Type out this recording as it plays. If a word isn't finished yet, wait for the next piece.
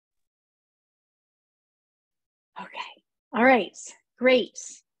Okay. All right. Great.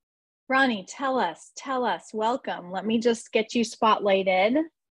 Ronnie, tell us, welcome. Let me just get you spotlighted.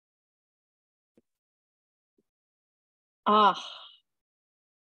 Ah,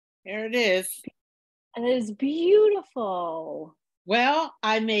 there it is. It is beautiful. Well,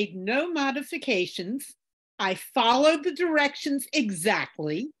 I made no modifications. I followed the directions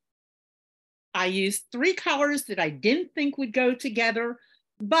exactly. I used 3 colors that I didn't think would go together,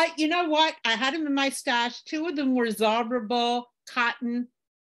 but you know what? I had them in my stash. 2 of them were Zauberable Cotton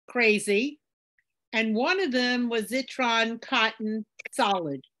Crazy, and one of them was Zitron Cotton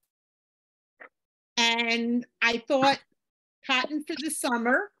Solid. And I thought cotton for the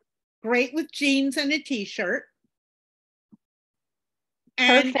summer, great with jeans and a t-shirt.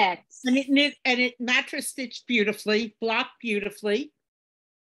 Perfect. And it mattress stitched beautifully, blocked beautifully.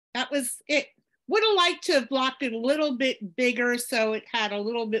 That was it. Would have liked to have blocked it a little bit bigger so it had a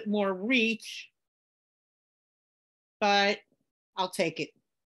little bit more reach, but I'll take it.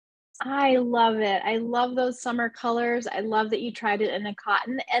 I love it. I love those summer colors. I love that you tried it in a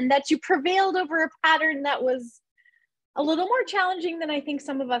cotton and that you prevailed over a pattern that was a little more challenging than I think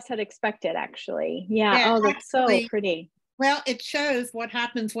some of us had expected, actually. Yeah. Oh, that's actually so pretty. Well, it shows what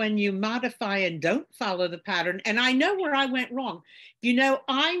happens when you modify and don't follow the pattern. And I know where I went wrong. You know,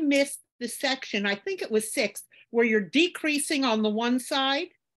 I missed the section, I think it was 6, where you're decreasing on the one side.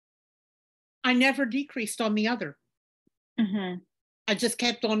 I never decreased on the other. Mm-hmm. I just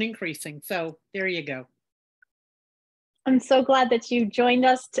kept on increasing. So there you go. I'm so glad that you joined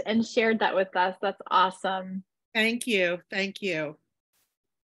us and shared that with us. That's awesome. Thank you. Thank you.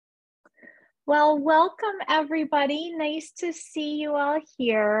 Well, welcome everybody. Nice to see you all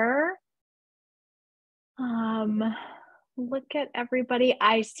here. Look at everybody.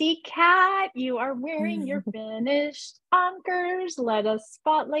 I see Kat, you are wearing your finished Ankers. Let us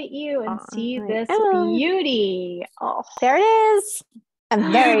spotlight you and see this beauty. Oh, there it is.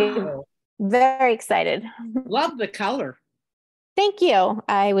 I'm very, very excited. Love the color. Thank you.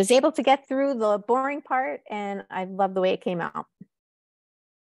 I was able to get through the boring part and I love the way it came out.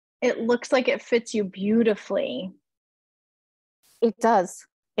 It looks like it fits you beautifully. It does.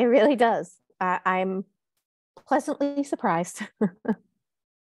 It really does. I'm pleasantly surprised.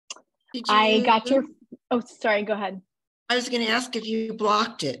 I got your, oh, sorry, go ahead. I was going to ask if you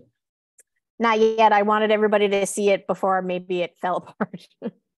blocked it. Not yet. I wanted everybody to see it before maybe it fell apart.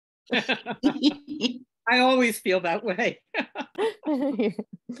 I always feel that way.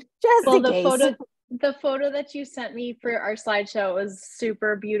 Just in case. The photo that you sent me for our slideshow was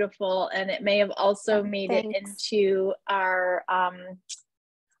super beautiful, and it may have also made it into our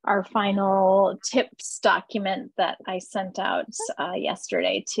final tips document that I sent out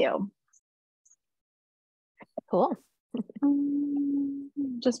yesterday too. Cool.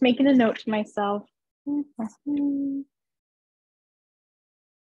 Just making a note to myself.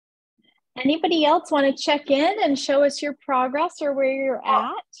 Anybody else want to check in and show us your progress or where you're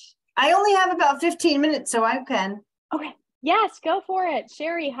at? I only have about 15 minutes, so I can. Okay. Yes, go for it.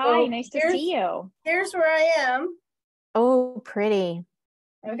 Sherry, hi. Nice to see you. Here's where I am. Oh, pretty.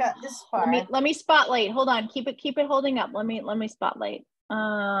 I got this far. Let me spotlight. Hold on. Keep it holding up. Let me spotlight.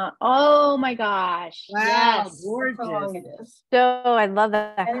 Oh my gosh. Wow, yes. gorgeous. How long it is. So I love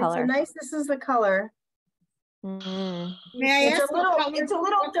that and color. This is the color. Mm-hmm. May I ask it's a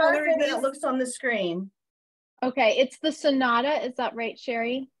little darker than it looks on the screen. Okay, it's the Sonata. Is that right,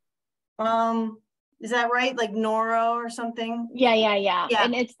 Sherry? Is that right? Like Noro or something? Yeah.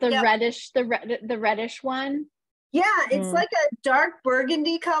 And it's the reddish, the reddish one. Yeah, it's like a dark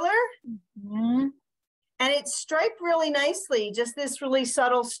burgundy color. Mm-hmm. And it's striped really nicely. Just this really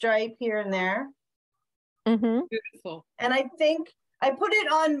subtle stripe here and there. Mm-hmm. Beautiful. And I think I put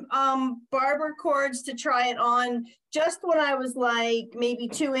it on barber cords to try it on just when I was like maybe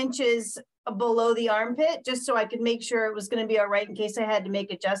 2 inches below the armpit, just so I could make sure it was going to be all right in case I had to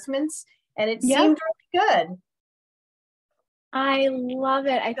make adjustments. And it seemed really good. I love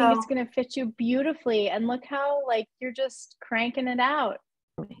it. I think it's going to fit you beautifully. And look how like you're just cranking it out.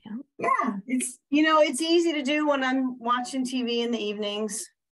 Yeah, it's it's easy to do when I'm watching TV in the evenings.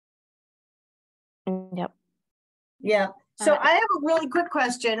 Yep. Yeah. So I have a really quick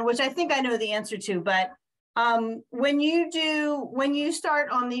question, which I think I know the answer to, but when you start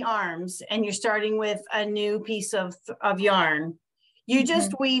on the arms and you're starting with a new piece of yarn, you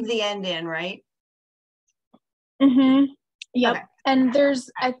just weave the end in, right? Mm-hmm. Yep. Okay. And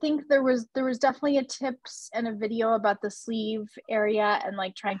I think there was definitely a tips and a video about the sleeve area and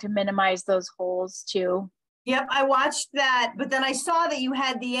like trying to minimize those holes too. Yep, I watched that, but then I saw that you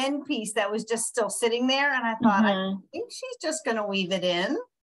had the end piece that was just still sitting there, and I thought, I think she's just going to weave it in.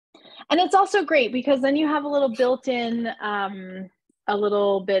 And it's also great because then you have a little built-in, a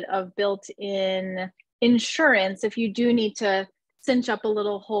little bit of built-in insurance if you do need to cinch up a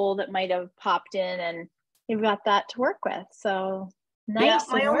little hole that might have popped in, and you've got that to work with. So nice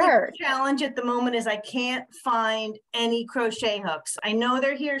my work. only challenge at the moment is I can't find any crochet hooks. I know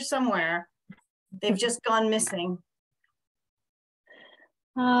they're here somewhere. They've just gone missing.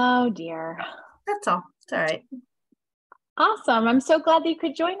 Oh dear. That's all. It's all right. Awesome. I'm so glad that you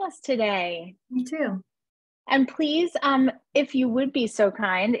could join us today. Me too. And please, if you would be so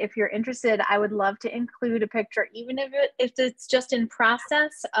kind, if you're interested, I would love to include a picture, even if it's just in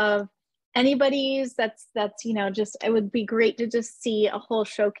process, of anybody's that's, you know, just, it would be great to just see a whole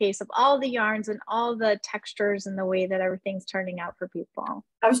showcase of all the yarns and all the textures and the way that everything's turning out for people.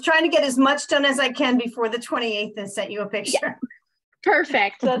 I was trying to get as much done as I can before the 28th and sent you a picture. Yeah.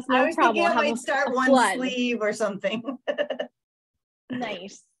 Perfect. That's no I was problem. thinking I might start one sleeve or something.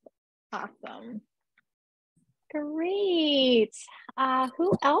 Nice. Awesome. Great.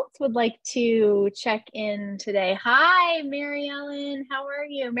 Who else would like to check in today? Hi, Mary Ellen. How are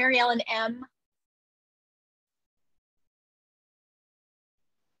you? Mary Ellen M.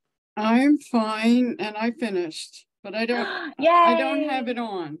 I'm fine, and I finished, but I don't. I don't have it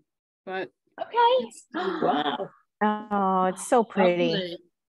on. But okay. Wow. Oh, it's so pretty.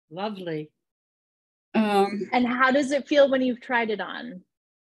 Lovely. And how does it feel when you've tried it on?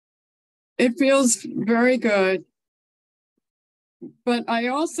 It feels very good. But I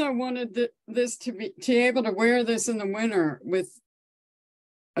also wanted this to be able to wear this in the winter with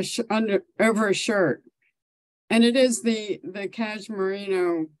a over a shirt, and it is the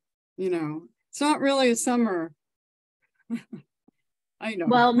cashmerino. You know, it's not really a summer. I know.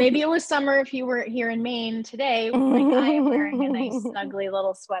 Well, maybe it was summer if you were here in Maine today, like I am wearing a nice snuggly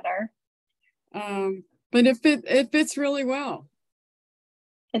little sweater. But it fits really well.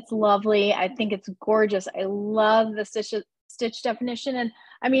 It's lovely. I think it's gorgeous. I love the stitch definition. And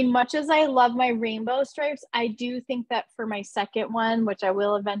I mean, much as I love my rainbow stripes, I do think that for my second one, which I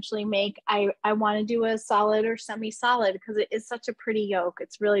will eventually make, I want to do a solid or semi-solid because it is such a pretty yoke.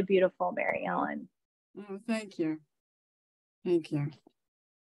 It's really beautiful, Mary Ellen. Oh, thank you. Thank you.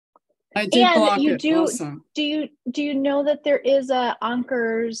 I did block it also. Do you know that there is a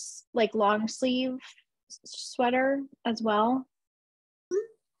Ankers like long sleeve sweater as well?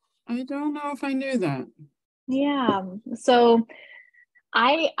 I don't know if I knew that. Yeah. So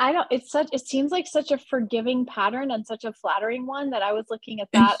I don't, it seems like such a forgiving pattern and such a flattering one that I was looking at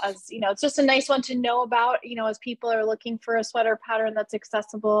that as, you know, it's just a nice one to know about, you know, as people are looking for a sweater pattern that's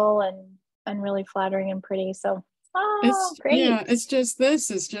accessible and really flattering and pretty. So, great. Yeah, it's just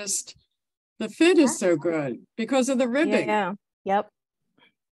the fit is so good because of the ribbing. Yeah. Yep.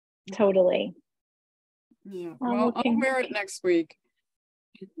 Totally. Yeah. Well, I'll wear it next week.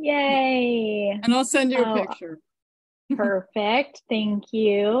 Yay. And I'll send you a picture. Perfect. Thank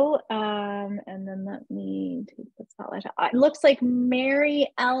you. And then let me take the spotlight out. It looks like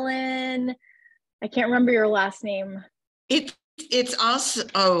Mary Ellen. I can't remember your last name. It's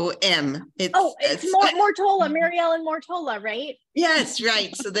also M. It's Mortola, Mary Ellen Mortola, right? Yes,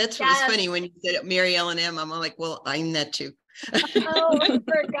 right. So that's what was funny when you said Mary Ellen M. I'm like, well, I'm that too. Oh, I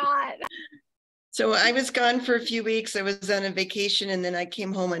forgot. So I was gone for a few weeks. I was on a vacation and then I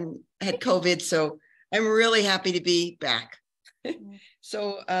came home and had COVID. So I'm really happy to be back.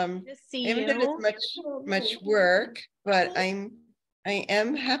 So I haven't done as much work, but I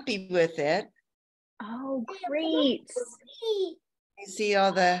am happy with it. Oh, great. You see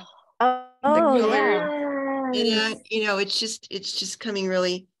all the color. And you know, it's just coming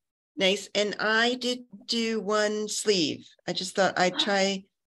really nice. And I did do one sleeve. I just thought I'd try,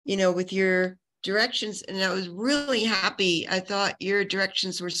 you know, with your directions, and I was really happy. I thought your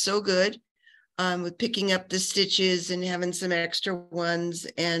directions were so good with picking up the stitches and having some extra ones.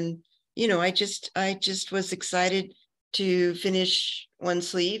 And, you know, I just was excited to finish one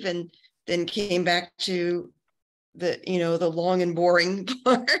sleeve and then came back to the, you know, the long and boring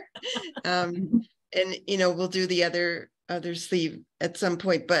part. And, you know, we'll do the other sleeve at some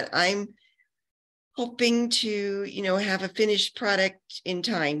point, but I'm hoping to, you know, have a finished product in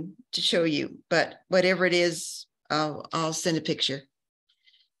time to show you, but whatever it is, I'll send a picture.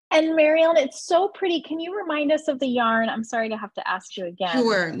 And Mary Ellen, it's so pretty. Can you remind us of the yarn? I'm sorry to have to ask you again.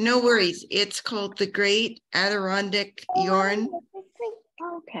 Sure, no worries. It's called the Great Adirondack Yarn.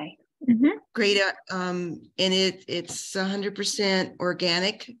 Okay. Great, and it's 100%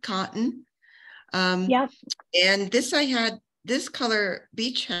 organic cotton. Yep. And I had this color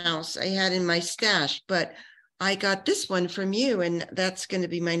beach house I had in my stash, but I got this one from you, and that's going to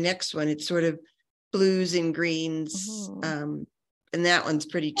be my next one. It's sort of blues and greens, and that one's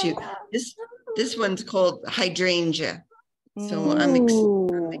pretty too. This one's called hydrangea. So I'm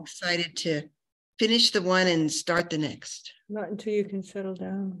excited to finish the one and start the next. Not until you can settle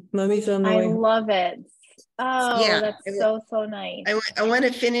down. Mommy's on the way. I love it. Oh, Yeah, that's so nice. I want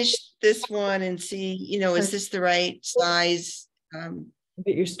to finish this one and see, you know, is this the right size?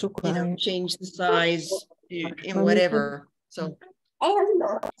 But you're still You know, quiet. change the size in whatever. So I'm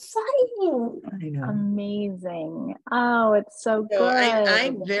not exciting. I know. Amazing. Oh, it's so So good.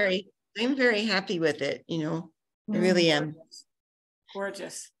 I'm very happy with it. You know, I really am.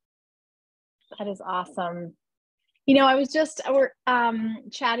 Gorgeous. That is awesome. You know, I was just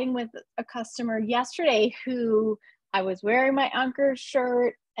chatting with a customer yesterday who I was wearing my Ankers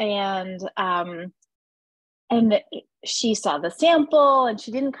shirt, and she saw the sample and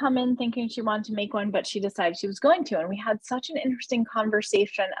she didn't come in thinking she wanted to make one, but she decided she was going to. And we had such an interesting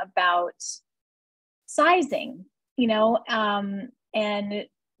conversation about sizing, you know, and,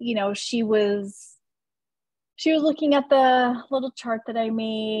 you know, she was looking at the little chart that I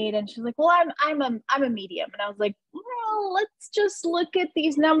made, and she's like, well, I'm a medium. And I was like, well, let's just look at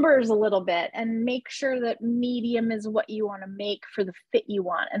these numbers a little bit and make sure that medium is what you want to make for the fit you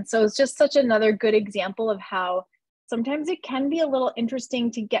want. And so it's just such another good example of how sometimes it can be a little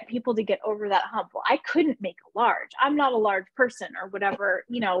interesting to get people to get over that hump. Well, I couldn't make a large. I'm not a large person, or whatever,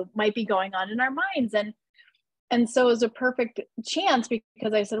 you know, might be going on in our minds. And so it was a perfect chance,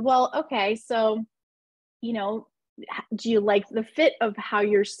 because I said, well, okay, so, you know, do you like the fit of how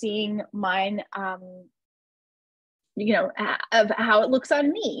you're seeing mine, you know, of how it looks on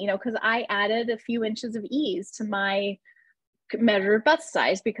me, you know, because I added a few inches of ease to my measured bust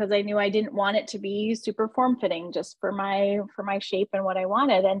size, because I knew I didn't want it to be super form fitting, just for my shape and what I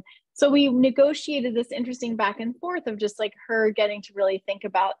wanted. And so we negotiated this interesting back and forth of just like her getting to really think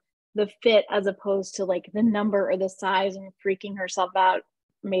about the fit, as opposed to like the number or the size and freaking herself out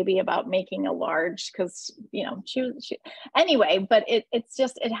maybe about making a large, because, you know, she anyway. But it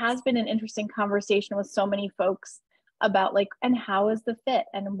has been an interesting conversation with so many folks about like, and how is the fit,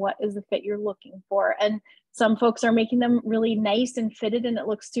 and what is the fit you're looking for. And some folks are making them really nice and fitted and it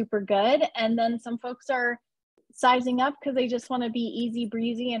looks super good, and then some folks are sizing up because they just want to be easy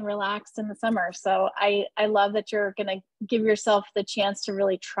breezy and relaxed in the summer. So I love that you're going to give yourself the chance to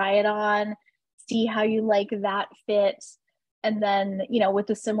really try it on, see how you like that fit, and then, you know, with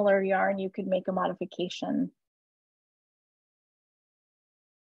a similar yarn you could make a modification.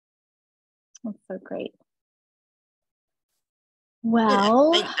 That's so great.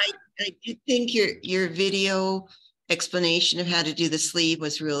 Well, I do think your video explanation of how to do the sleeve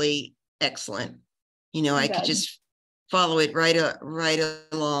was really excellent. You know, I could just follow it right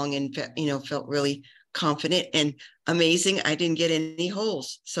along, and, you know, felt really confident and amazing. I didn't get any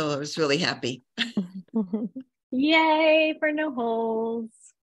holes, so I was really happy. Yay for no holes.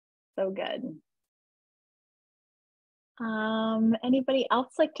 So good. Anybody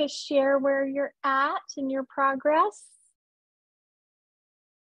else like to share where you're at in your progress?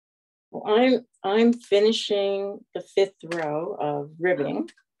 Well, I'm finishing the 5th row of ribbing.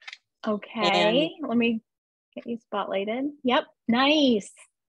 Okay, let me get you spotlighted. Yep, nice.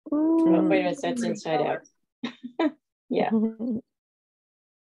 Ooh. Oh, wait a minute, that's inside out. Yeah.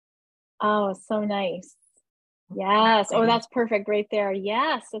 Oh, so nice. Yes. Oh, that's perfect right there.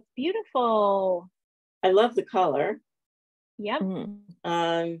 Yes, it's beautiful. I love the color. Yep.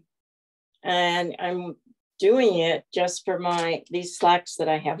 And I'm doing it just for these slacks that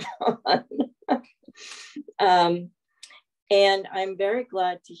I have on. And I'm very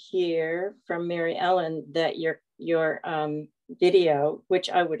glad to hear from Mary Ellen that your video, which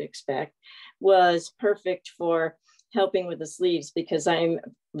I would expect, was perfect for helping with the sleeves, because I'm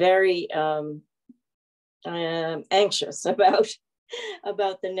very anxious about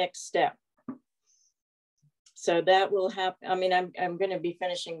the next step. So that will happen. I mean, I'm going to be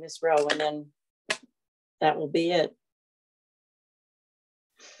finishing this row, and then that will be it.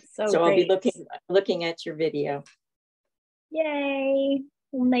 So I'll be looking at your video. Yay.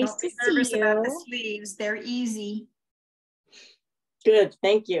 Well, nice to see you. About the sleeves. They're easy. Good.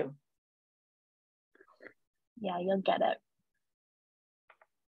 Thank you. Yeah, you'll get it.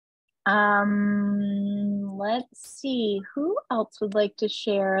 Let's see, who else would like to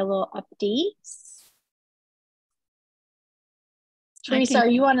share a little updates? Teresa, are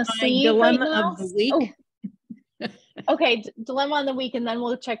you on a sleeve dilemma right now? of the week? Oh. Okay, dilemma on the week, and then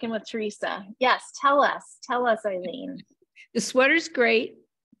we'll check in with Teresa. Yes, tell us, Eileen. The sweater's great,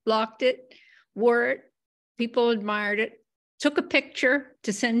 blocked it, wore it, people admired it, took a picture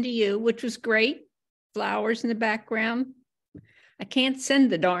to send to you, which was great, flowers in the background. I can't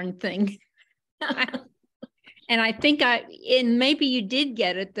send the darn thing. And I think and maybe you did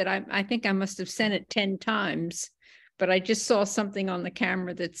get it, that I think I must have sent it 10 times, but I just saw something on the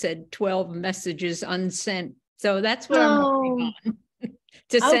camera that said 12 messages unsent. So that's what I'm working on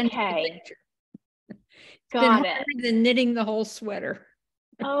to send you the picture. Got it. Harder than knitting the whole sweater.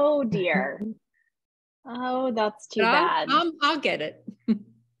 Oh dear. Oh, that's too bad. I'll get it.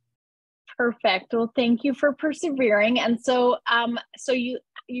 Perfect. Well, thank you for persevering. And so, so you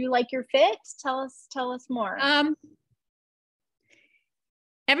like your fit? Tell us more.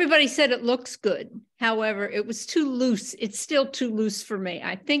 Everybody said it looks good. However, it was too loose. It's still too loose for me.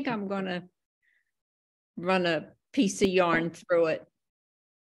 I think I'm going to run a piece of yarn through it.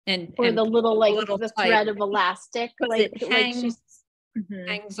 Or the little, like the thread of elastic, like hangs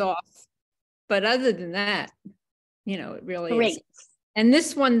off. But other than that, you know, it really is. And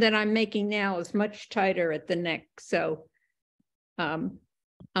this one that I'm making now is much tighter at the neck. So I'm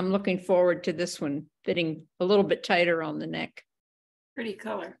looking forward to this one fitting a little bit tighter on the neck. Pretty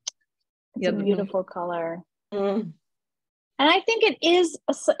color. It's a beautiful color. And I think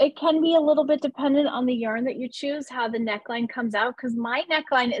it can be a little bit dependent on the yarn that you choose, how the neckline comes out, because my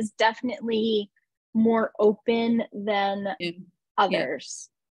neckline is definitely more open than others.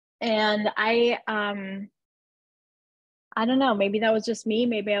 And I don't know, maybe that was just me.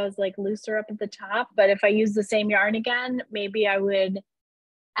 Maybe I was like looser up at the top, but if I use the same yarn again, maybe I would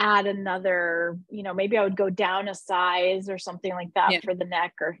add another, you know, maybe I would go down a size or something like that for the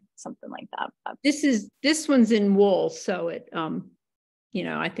neck or something like that. But this one's in wool, so it you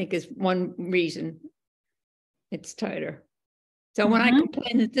know, I think is one reason it's tighter. So when I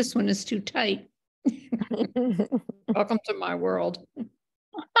complain that this one is too tight, welcome to my world.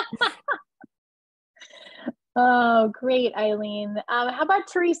 Oh, great, Eileen. How about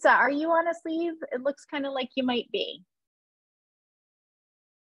Teresa? Are you on a sleeve? It looks kind of like you might be.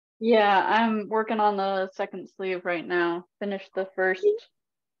 Yeah, I'm working on the second sleeve right now. Finished the first.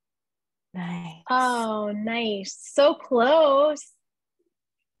 Nice. Oh, nice. So close.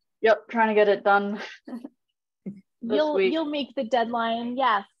 Yep, trying to get it done this week. You'll make the deadline.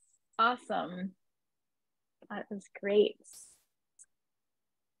 Yes. Awesome. That is great.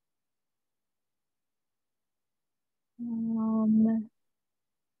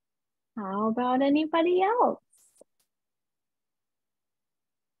 How about anybody else?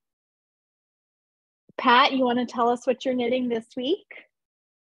 Pat, you want to tell us what you're knitting this week?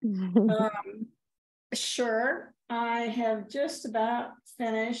 Sure. I have just about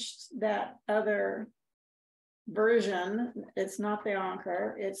finished that other version. It's not the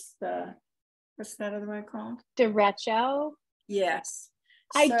Anker. It's the, what's that other one called? Derecho. Yes.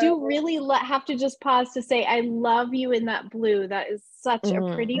 I do really have to just pause to say I love you in that blue. That is such a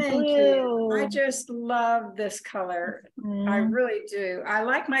pretty Thank blue. you. I just love this color. I really do. I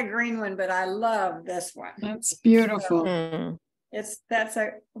like my green one, but I love this one. That's beautiful. So that's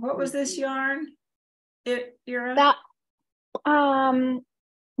a, what was this yarn? You're that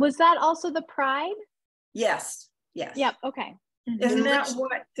was that also the Pride? Yes. Yes. Yep. Okay. Isn't that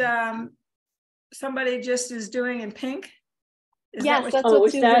what somebody just is doing in pink? Yes, that's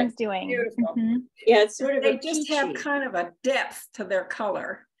what Susan's doing. Beautiful. Yeah, it's sort of they just have kind of a depth to their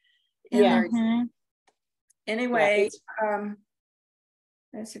color. Anyway,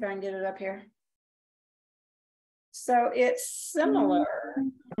 let's see if I can get it up here. So it's similar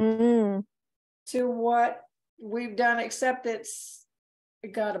to what we've done, except it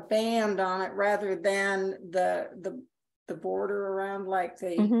got a band on it rather than the border around like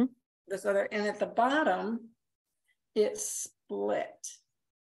this other. And at the bottom, it's split.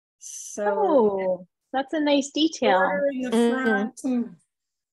 So that's a nice detail. Shorter in the front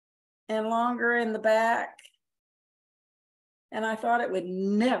and longer in the back. And I thought it would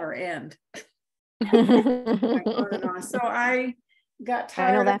never end. So I got tired.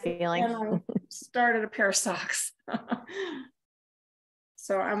 I know that feeling. And I started a pair of socks.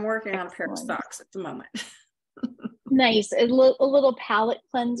 So I'm working on a pair of socks at the moment. Nice. A little palette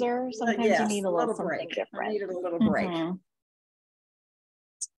cleanser. Sometimes you need a little something break. different. I needed a little break.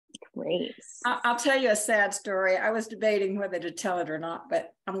 Great. I'll tell you a sad story. I was debating whether to tell it or not,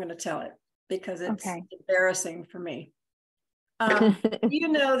 but I'm going to tell it because it's embarrassing for me. You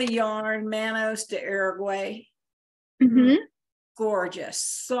know the yarn Manos de Uruguay? Gorgeous,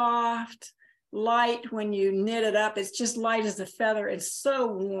 soft, light when you knit it up. It's just light as a feather. It's so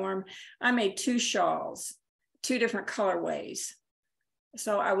warm. I made 2 shawls, 2 different colorways.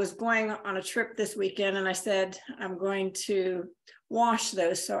 So I was going on a trip this weekend and I said, I'm going to wash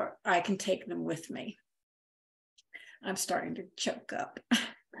those so I can take them with me. I'm starting to choke up.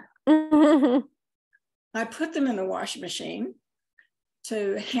 I put them in the washing machine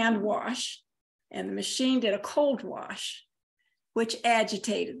to hand wash. and the machine did a cold wash, which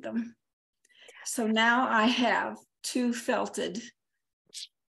agitated them. So now I have 2 felted,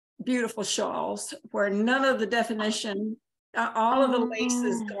 beautiful shawls where none of the definition, all of the lace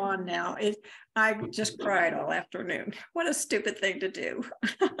is gone now. I just cried all afternoon. What a stupid thing to do.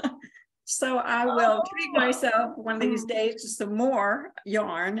 So I will treat myself one of these days to some more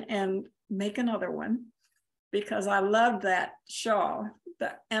yarn and make another one, because I loved that shawl.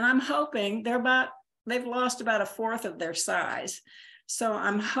 And I'm hoping they've lost about 1/4 of their size. So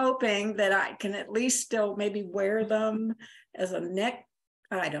I'm hoping that I can at least still maybe wear them as a neck.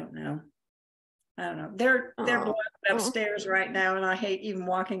 I don't know. They're blocked upstairs right now, and I hate even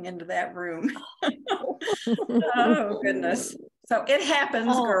walking into that room. Oh goodness. So it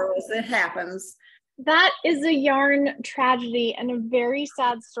happens, girls. It happens. That is a yarn tragedy and a very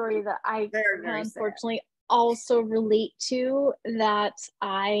sad story that I Very, very unfortunately sad. also relate to. That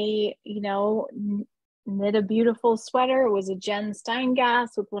I, knit a beautiful sweater. It was a Jen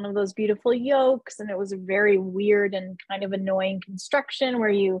Steingass with one of those beautiful yokes, and it was a very weird and kind of annoying construction where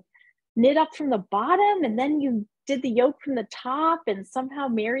you knit up from the bottom and then you did the yoke from the top and somehow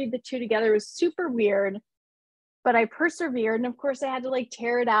married the 2 together. It was super weird, but I persevered. And of course I had to like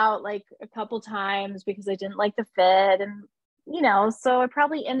tear it out like a couple times because I didn't like the fit. And, so I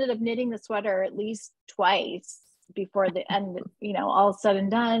probably ended up knitting the sweater at least twice before the end, all said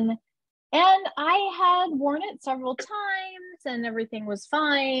and done. And I had worn it several times and everything was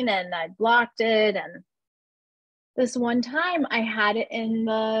fine and I blocked it. And this one time I had it in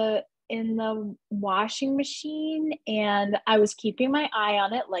the washing machine and I was keeping my eye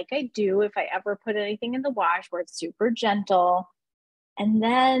on it like I do if I ever put anything in the wash, where it's super gentle. And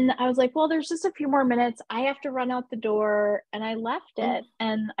then I was like, well, there's just a few more minutes. I have to run out the door, and I left it.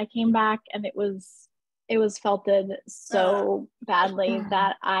 And I came back and it was felted so badly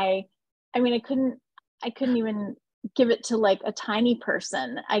that I couldn't even give it to like a tiny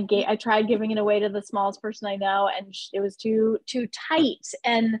person. I tried giving it away to the smallest person I know, and it was too tight.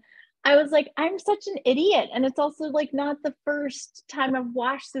 And I was like, I'm such an idiot. And it's also like not the first time I've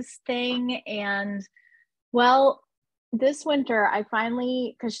washed this thing. And well, this winter I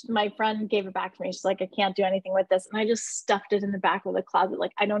finally, because my friend gave it back to me, she's like, I can't do anything with this. And I just stuffed it in the back of the closet.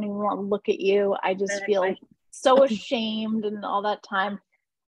 Like, I don't even want to look at you. I just feel so ashamed and all that time.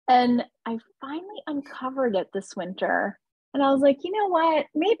 And I finally uncovered it this winter. And I was like, you know what?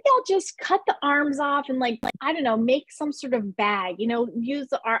 Maybe I'll just cut the arms off and like, I don't know, make some sort of bag, use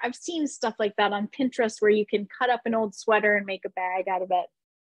the arm. I've seen stuff like that on Pinterest where you can cut up an old sweater and make a bag out of it.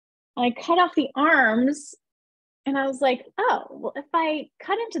 And I cut off the arms and I was like, oh, well, if I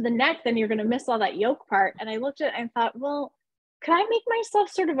cut into the neck, then you're going to miss all that yoke part. And I looked at it and thought, well, could I make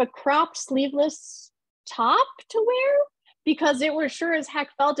myself sort of a cropped sleeveless top to wear? Because it was sure as heck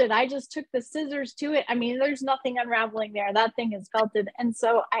felted. I just took the scissors to it. I mean, there's nothing unraveling there. That thing is felted. And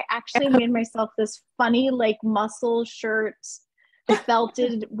so I actually made myself this funny, like muscle shirt,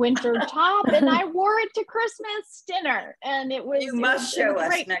 felted winter top, and I wore it to Christmas dinner. And it was— You must show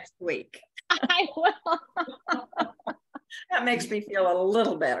us next week. I will. That makes me feel a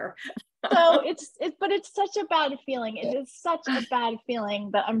little better. So but it's such a bad feeling. It is such a bad feeling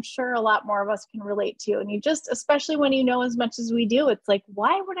that I'm sure a lot more of us can relate to. And you just, especially when you know as much as we do, it's like,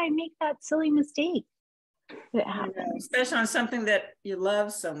 why would I make that silly mistake? It happens. Especially on something that you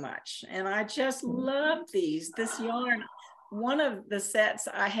love so much. And I just love this yarn. One of the sets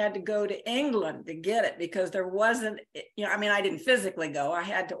I had to go to England to get it because there wasn't, I didn't physically go. I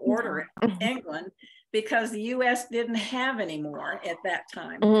had to order it in England because the US didn't have any more at that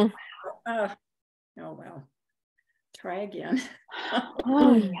time. Oh well, try again.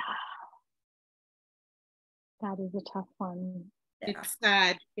 Oh yeah, that is a tough one. It's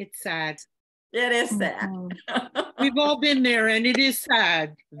sad. It's sad. It is sad. We've all been there, and it is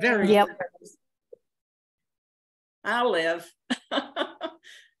sad. Very. Yep. I'll live. But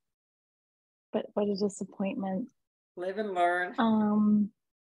what a disappointment. Live and learn.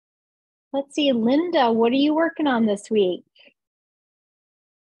 Let's see, Linda, what are you working on this week?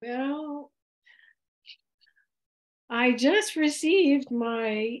 Well, I just received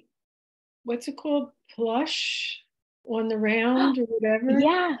my, what's it called? Plush on the round or whatever.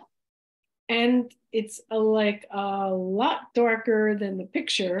 Yeah. And it's a lot darker than the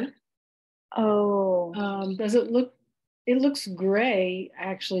picture. Oh. Does it look, it looks gray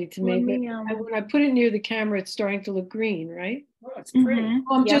actually to me, but when I put it near the camera, it's starting to look green, right? Oh, it's pretty.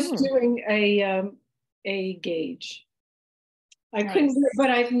 I'm just doing a gauge. I couldn't do it,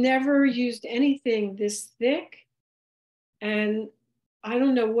 but I've never used anything this thick, and I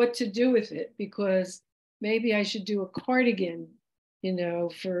don't know what to do with it because maybe I should do a cardigan,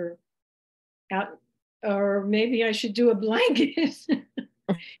 out, or maybe I should do a blanket.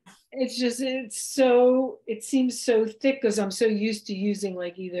 It's just, it seems so thick because I'm so used to using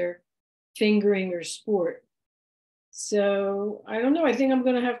like either fingering or sport. So I don't know. I think I'm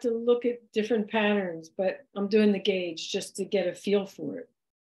going to have to look at different patterns, but I'm doing the gauge just to get a feel for it.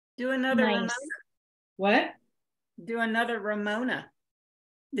 Do another Nice. Ramona. What? Do another Ramona.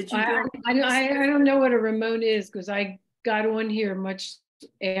 Did you I don't know what a Ramona is because I got on here much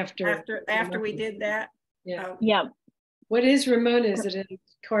after we did that? Yeah. Oh. Yeah. What is Ramona? Is it a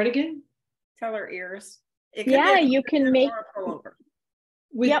cardigan? Tell her ears. Yeah, you can make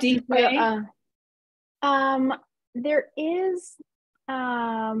with deep gray. There is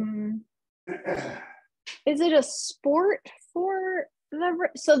is it a sport for the,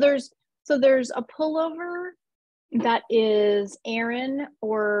 so there's a pullover that is Aran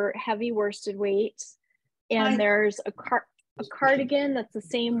or heavy worsted weight, and there's a cardigan that's the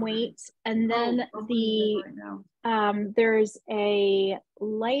same weight, and then there's a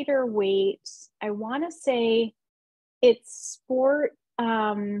lighter weight. I want to say it's sport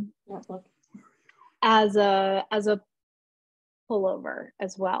as a pullover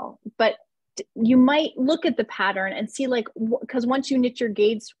as well, but you might look at the pattern and see, like, because once you knit your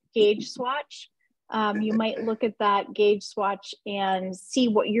gauge swatch, you might look at that gauge swatch and see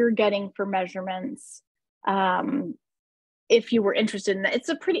what you're getting for measurements. If you were interested in that, it's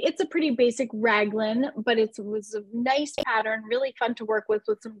a pretty basic raglan, but it was a nice pattern, really fun to work with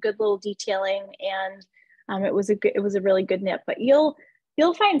some good little detailing, and it was a really good knit. But you'll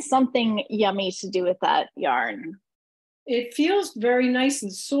find something yummy to do with that yarn. It feels very nice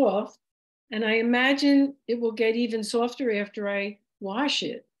and soft, and I imagine it will get even softer after I wash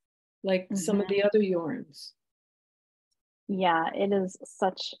it, like some of the other yarns. Yeah, it is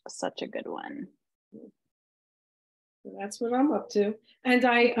such a good one. So that's what I'm up to. And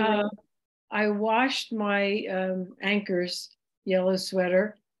I washed my Ankers yellow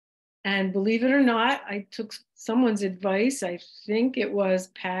sweater, and believe it or not, I took someone's advice. I think it was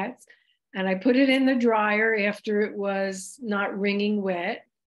Pat's, and I put it in the dryer after it was not wringing wet,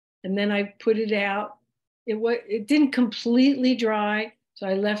 and then I put it out. It didn't completely dry, so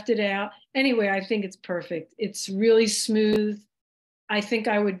I left it out. Anyway, I think it's perfect. It's really smooth. I think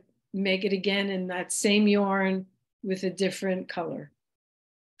I would make it again in that same yarn with a different color.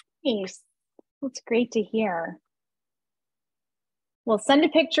 Nice. That's great to hear. Well, send a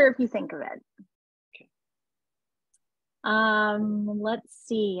picture if you think of it. Okay. Let's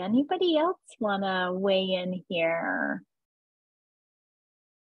see. Anybody else want to weigh in here?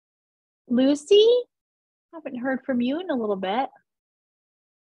 Lucy? Haven't heard from you in a little bit.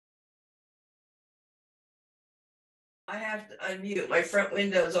 I have to unmute. My front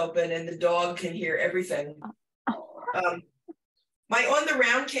window's open and the dog can hear everything. My on the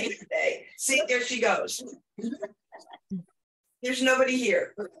round came today. See, there she goes. There's nobody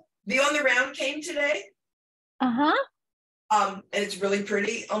here. The on the round came today. And it's really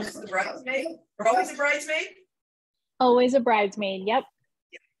pretty. Almost a bridesmaid. Or always a bridesmaid? Always a bridesmaid, yep.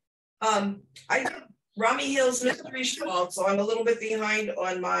 I did Rami Hill's mystery shawl, so I'm a little bit behind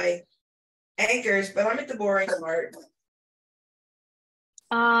on my Ankers, but I'm at the boring part.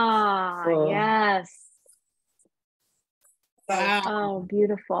 Yes. Wow. Oh,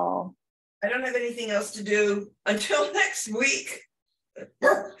 beautiful. I don't have anything else to do until next week.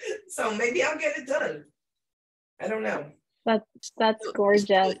 So maybe I'll get it done. I don't know. That's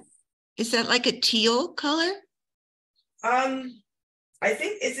gorgeous. Is that like a teal color? I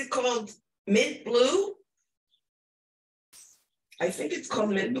think, is it called mint blue? I think it's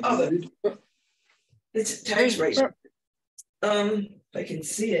called mint blue. Oh, it's tags right. I can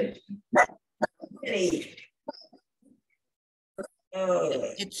see it. Hey.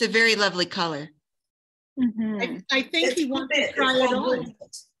 It's a very lovely color. I think he wants to try it on.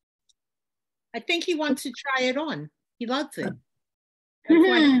 I think he wants to try it on. He loves it.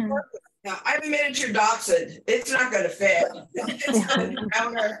 Now, I'm a miniature dachshund. It's not going to fit. It's on the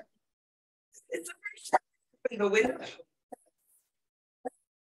counter. It's the window.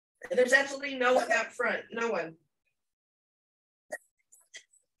 There's absolutely no one out front. No one.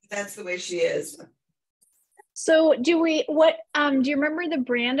 That's the way she is. So do you remember the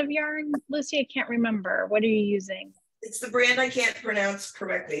brand of yarn, Lucy? I can't remember. What are you using? It's the brand I can't pronounce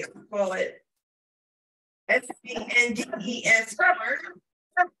correctly. I'll call it SBNDES.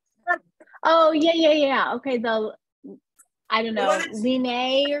 Oh, yeah. Okay, I don't know,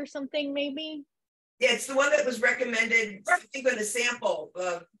 Line or something maybe? Yeah, it's the one that was recommended, I think, on a sample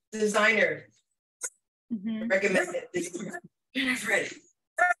designer recommended. Ready.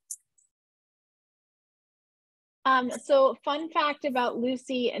 So fun fact about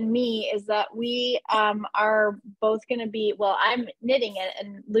Lucy and me is that we are both going to be, well, I'm knitting it,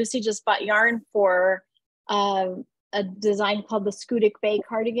 and Lucy just bought yarn for a design called the Scudic Bay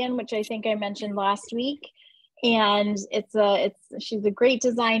cardigan, which I think I mentioned last week. And she's a great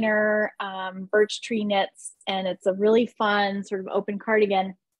designer, Birch Tree Knits, and it's a really fun sort of open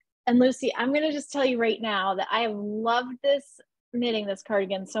cardigan. And Lucy, I'm going to just tell you right now that I have loved knitting this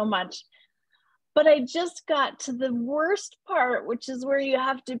cardigan so much. But I just got to the worst part, which is where you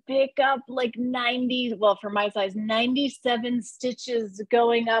have to pick up like 90, well, for my size, 97 stitches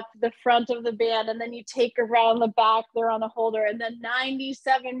going up the front of the band. And then you take around the back, they're on a holder, and then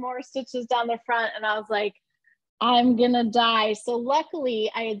 97 more stitches down the front. And I was like, I'm gonna die. So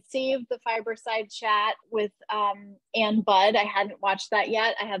luckily I had saved the Fiberside chat with Ann Budd. I hadn't watched that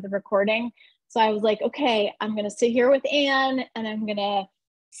yet. I had the recording. So I was like, okay, I'm gonna sit here with Ann and I'm gonna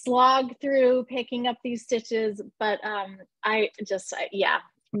slog through picking up these stitches. But yeah,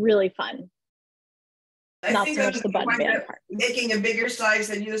 really fun. I think so much the button band part. Making a bigger size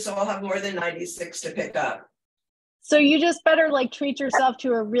than you, so I'll have more than 96 to pick up. So you just better like treat yourself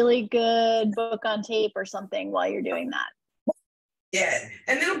to a really good book on tape or something while you're doing that. Yeah,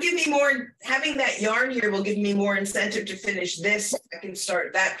 and it'll give me more, having that yarn here will give me more incentive to finish this. I can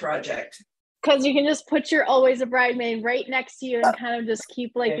start that project. Because you can just put your Always a Bridesmaid right next to you and kind of just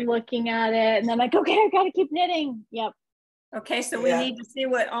keep like looking at it. And then like, okay, I got to keep knitting. Yep. Okay, so we need to see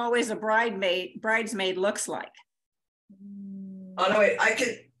what Always a Bridesmaid looks like. Oh, no, wait,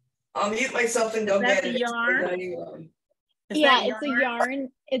 I'll mute myself and go get it. Yarn? Yeah, it's a yarn.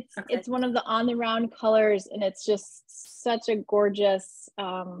 It's one of the on the round colors, and it's just such a gorgeous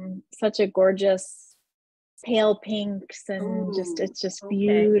pale pinks, and it's just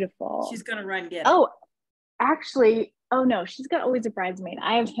beautiful. She's gonna run get it. Oh, actually, oh no, she's got Always a Bridesmaid.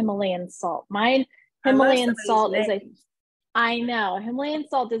 I have Himalayan Salt. Mine Himalayan Salt is I know Himalayan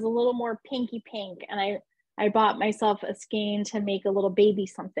Salt is a little more pinky pink, and I bought myself a skein to make a little baby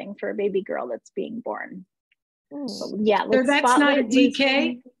something for a baby girl that's being born. So, yeah, so that's not a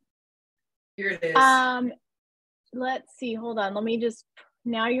DK. Here it is. Let's see. Hold on. Let me just.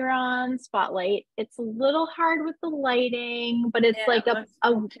 Now you're on Spotlight. It's a little hard with the lighting, but it's like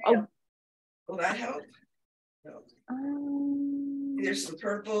will that help? No. There's some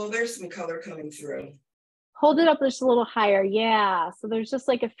purple. There's some color coming through. Hold it up just a little higher. Yeah. So there's just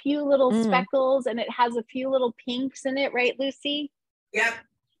like a few little speckles, and it has a few little pinks in it, right, Lucy? Yep.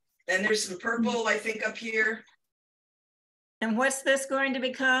 And there's some purple, I think, up here. And what's this going to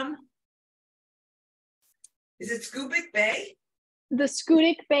become? Is it Scudic Bay? The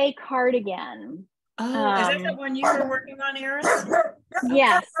Scudic Bay cardigan. Oh, is that the one you were working on, Erin?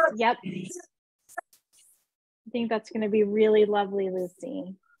 Yes. Yep. I think that's going to be really lovely,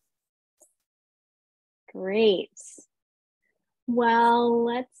 Lucy. Great. Well,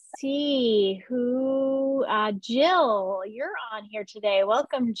 let's see who, Jill, you're on here today.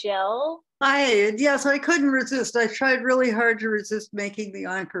 Welcome, Jill. Hi, yes, I couldn't resist. I tried really hard to resist making the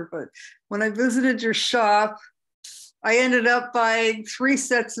Anker, but when I visited your shop, I ended up buying 3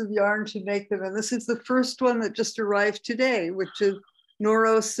 sets of yarn to make them. And this is the first one that just arrived today, which is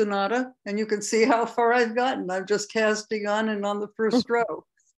Noro Sonata. And you can see how far I've gotten. I'm just casting on and on the first row.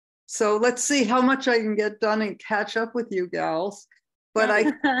 So let's see how much I can get done and catch up with you gals. But I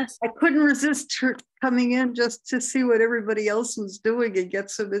couldn't resist coming in just to see what everybody else was doing and get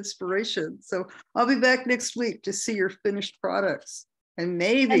some inspiration. So I'll be back next week to see your finished products. And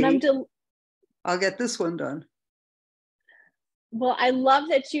maybe I'll get this one done. Well, I love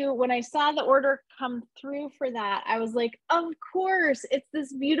that when I saw the order come through for that, I was like, of course, it's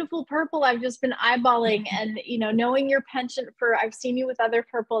this beautiful purple I've just been eyeballing. And, knowing your penchant I've seen you with other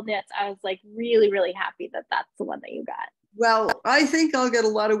purple knits, I was like really, really happy that that's the one that you got. Well, I think I'll get a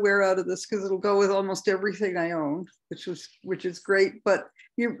lot of wear out of this because it'll go with almost everything I own, which is great. But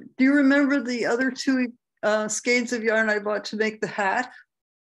do you remember the other 2 skeins of yarn I bought to make the hat?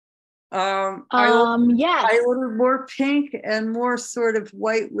 Yes. I ordered more pink and more sort of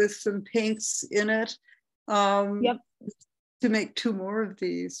white with some pinks in it. To make 2 more of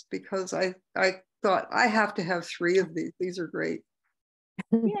these because I thought I have to have 3 of these. These are great.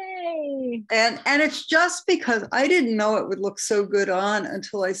 Yay! And it's just because I didn't know it would look so good on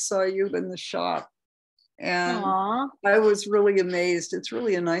until I saw you in the shop, and I was really amazed. It's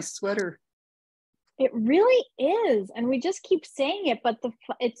really a nice sweater. It really is. And we just keep saying it, but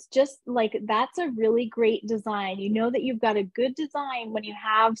it's just like, that's a really great design. You know that you've got a good design when you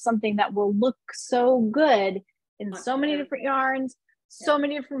have something that will look so good in so many different yarns, so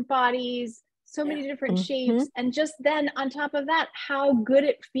many different bodies, so many different shapes. And just then on top of that, how good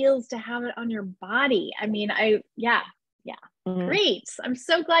it feels to have it on your body. I mean, great. I'm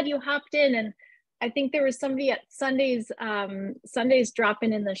so glad you hopped in. And I think there was somebody at Sunday's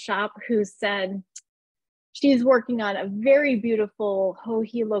drop-in the shop who said she's working on a very beautiful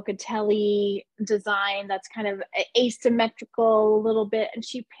Joji Locatelli design that's kind of asymmetrical a little bit. And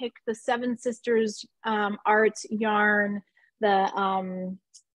she picked the Seven Sisters Arts yarn, the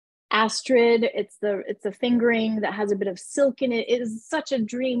Astrid. It's the fingering that has a bit of silk in it. It is such a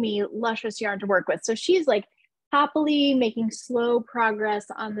dreamy, luscious yarn to work with. So she's like happily making slow progress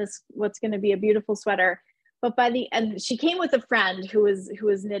on this, what's going to be a beautiful sweater. But by the end, she came with a friend who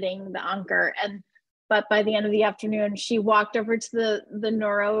was knitting the Anker, but by the end of the afternoon, she walked over to the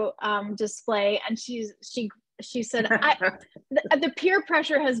Noro display, and she said, the peer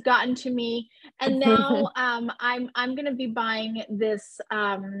pressure has gotten to me, and now I'm going to be buying this.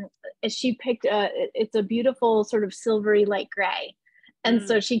 She picked it's a beautiful sort of silvery light gray, and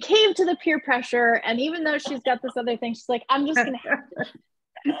so she came to the peer pressure. And even though she's got this other thing, she's like, I'm just going to have this.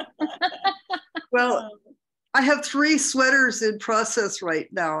 Well, I have 3 sweaters in process right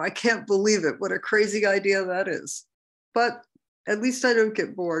now. I can't believe it. What a crazy idea that is. But at least I don't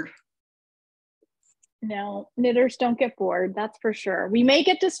get bored. No, knitters don't get bored. That's for sure. We may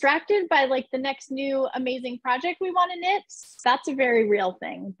get distracted by like the next new amazing project we want to knit. That's a very real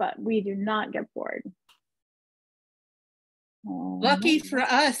thing, but we do not get bored. Lucky for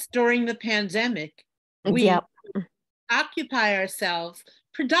us, during the pandemic, we occupy ourselves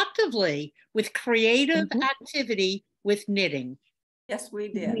productively with creative activity with knitting. Yes,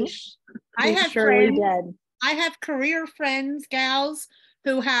 we did. I have career friends, gals,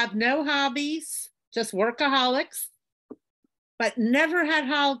 who have no hobbies, just workaholics, but never had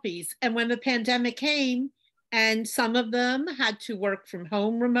hobbies. And when the pandemic came, and some of them had to work from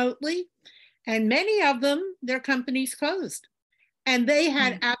home remotely, and many of them, their companies closed. And they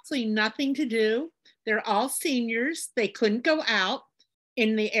had absolutely nothing to do. They're all seniors. They couldn't go out.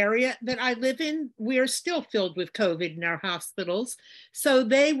 In the area that I live in, we are still filled with COVID in our hospitals. So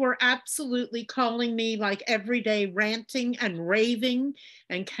they were absolutely calling me like every day, ranting and raving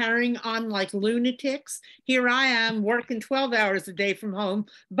and carrying on like lunatics. Here I am working 12 hours a day from home,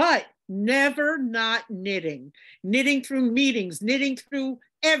 but never not knitting through meetings, knitting through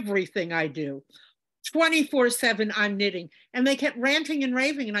everything I do. 24/7 I'm knitting. And they kept ranting and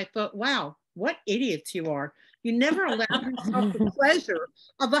raving. And I thought, wow, what idiots you are. You never allowed yourself the pleasure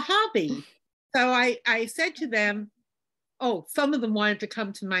of a hobby. So I said to them, oh, some of them wanted to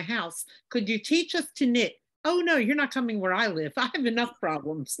come to my house. Could you teach us to knit? Oh, no, you're not coming where I live. I have enough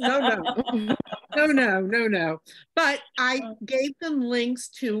problems. No. But I gave them links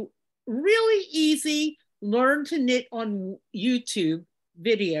to really easy learn to knit on YouTube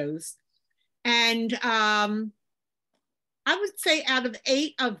videos. And I would say out of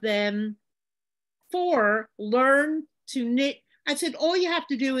 8 of them, 4 learn to knit. I said, all you have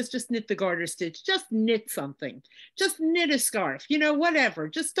to do is just knit the garter stitch. Just knit something. Just knit a scarf, whatever.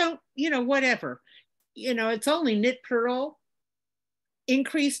 Just don't, whatever. It's only knit, purl,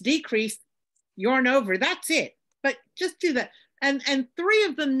 increase, decrease, yarn over. That's it. But just do that. And 3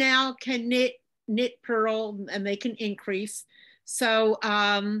 of them now can knit, purl, and they can increase. So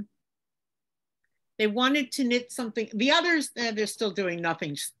they wanted to knit something. The others, they're still doing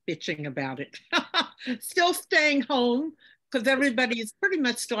nothing, just bitching about it. Still staying home, because everybody is pretty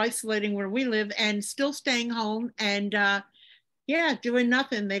much still isolating where we live and still staying home and doing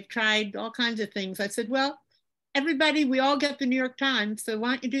nothing. They've tried all kinds of things. I said, well, everybody, we all get the New York Times, so why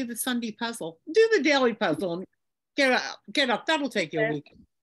don't you do the Sunday puzzle? Do the daily puzzle and get up. That'll take you a week.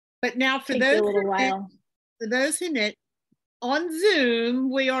 But now for those who knit, on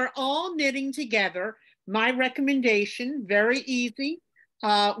Zoom, we are all knitting together. My recommendation, very easy,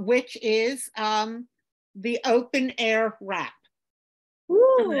 which is the open air wrap.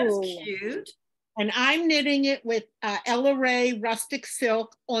 Ooh, that's cute. And I'm knitting it with Ella Ray Rustic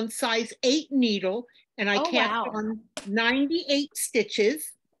Silk on size 8 needle. And I cast on 98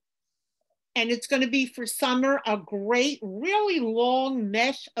 stitches. And it's going to be for summer, a great, really long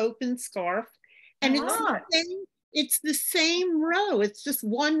mesh open scarf. And it's the same row. It's just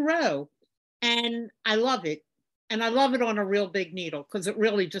one row. And I love it. And I love it on a real big needle because it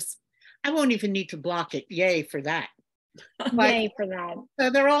really just, I won't even need to block it. Yay for that. Yay for that. So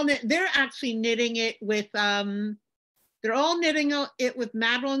they're actually knitting it with, they're all knitting it with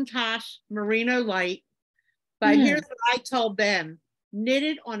Madeline Tosh Merino Light. But here's what I told them. Knit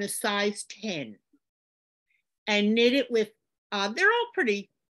it on a size 10. And knit it with, they're all pretty,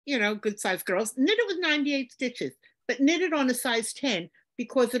 good sized girls. Knit it with 98 stitches, but knit it on a size 10.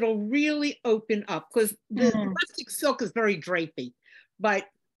 because it'll really open up, because the rustic silk is very drapey, but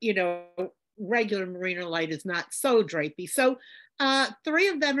you know, regular merino light is not so drapey. So 3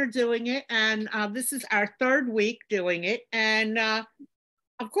 of them are doing it, and this is our 3rd week doing it. And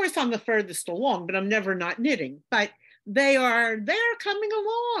of course, I'm the furthest along, but I'm never not knitting. But they're coming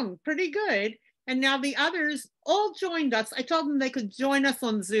along pretty good. And now the others all joined us. I told them they could join us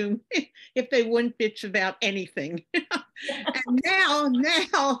on Zoom if they wouldn't bitch about anything. And now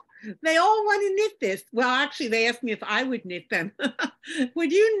they all want to knit this. Well, actually, they asked me if I would knit them.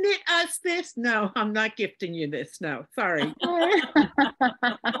 Would you knit us this? No, I'm not gifting you this. No, sorry. But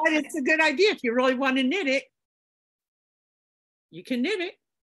it's a good idea. If you really want to knit it, you can knit it.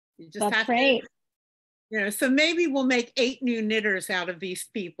 You just have to, you know, so maybe we'll make 8 new knitters out of these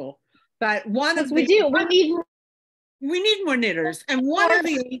people. But one of we need more knitters. And one of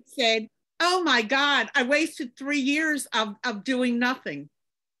the 8 said, oh my God, I wasted 3 years of doing nothing.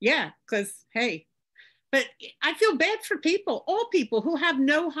 Yeah, because hey, but I feel bad for people, all people who have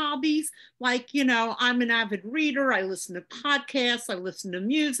no hobbies. Like, you know, I'm an avid reader. I listen to podcasts. I listen to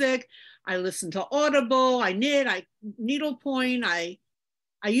music. I listen to Audible. I knit. I needlepoint. I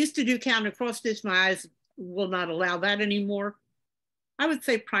used to do counter cross stitch. My eyes will not allow that anymore. I would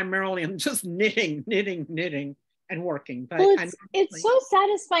say primarily I'm just knitting and working. But well, it's so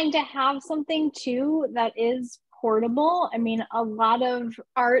satisfying to have something too that is portable. I mean, a lot of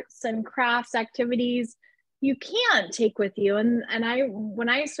arts and crafts activities you can't take with you. And when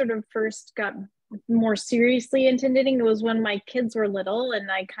I sort of first got more seriously into knitting, it was when my kids were little,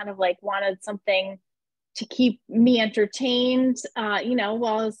 and I kind of like wanted something to keep me entertained, you know,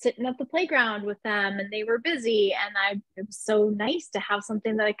 while I was sitting at the playground with them and they were busy. And it was so nice to have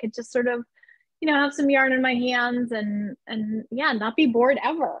something that I could just sort of, you know, have some yarn in my hands and yeah, not be bored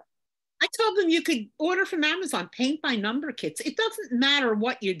ever. I told them you could order from Amazon paint by number kits. It doesn't matter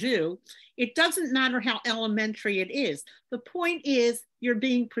what you do. It doesn't matter how elementary it is. The point is you're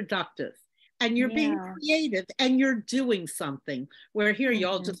being productive and you're being creative and you're doing something. Where here you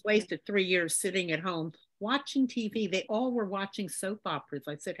all just wasted 3 years sitting at home watching TV. They all were watching soap operas.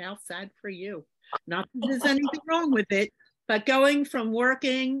 I said, how sad for you. Not that there's anything wrong with it, but going from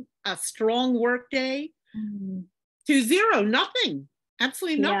working a strong work day to 0, nothing.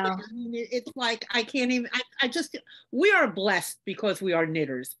 Absolutely nothing. Yeah. I mean, it's like, I can't even, we are blessed because we are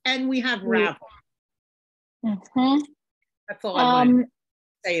knitters and we have Ravel. That's all I want to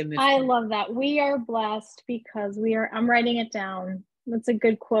say in this. I love that. We are blessed because I'm writing it down. That's a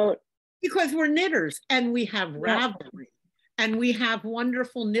good quote. Because we're knitters and we have Ravelry and we have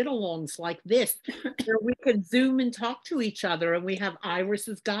wonderful knit-alongs like this where we can Zoom and talk to each other, and we have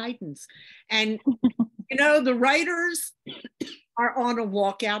Iris's guidance. And, you know, the writers are on a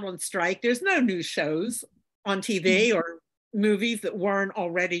walkout on strike. There's no new shows on TV or movies that weren't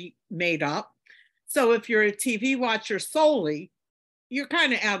already made up. So if you're a TV watcher solely, you're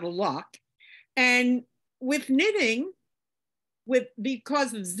kind of out of luck. And with knitting,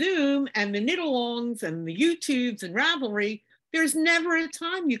 because of Zoom and the knit-alongs and the YouTubes and Ravelry, there's never a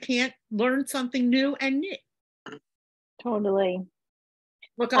time you can't learn something new and knit. Totally.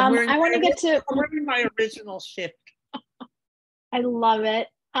 Look, I'm wearing my original shift. I love it.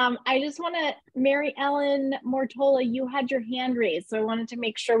 I just want to, Mary Ellen Mortola, you had your hand raised, so I wanted to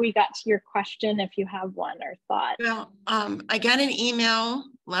make sure we got to your question if you have one or thought. Well, I got an email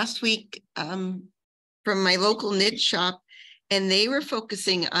last week from my local knit shop, and they were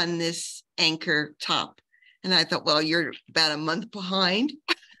focusing on this Anker top. And I thought, well, you're about a month behind.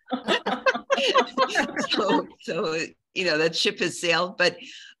 so you know, that ship has sailed, but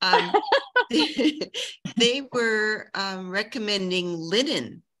they were recommending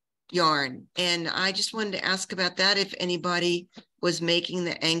linen yarn. And I just wanted to ask about that, if anybody was making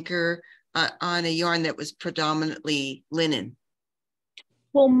the Anker on a yarn that was predominantly linen.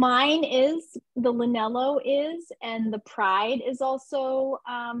 Well, mine is, the Linello is, and the Pride is also,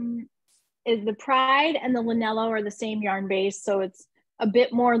 the Pride and the Linello are the same yarn base. So it's a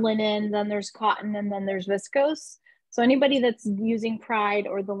bit more linen, then there's cotton, and then there's viscose. So anybody that's using Pride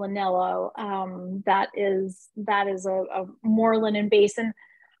or the Linello, that is a more linen base. And,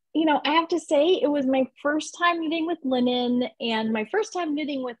 you know, I have to say, it was my first time knitting with linen and my first time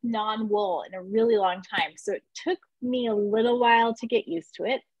knitting with non-wool in a really long time. So it took me a little while to get used to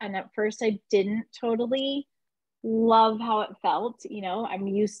it. And at first I didn't totally love how it felt. You know, I'm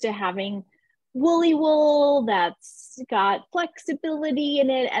used to having woolly wool that's got flexibility in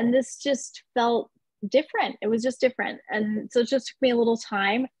it. And this just felt different. It was just different. And so it just took me a little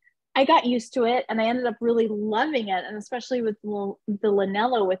time. I got used to it and I ended up really loving it. And especially with the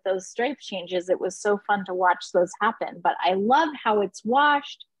Lanello with those stripe changes, it was so fun to watch those happen. But I love how it's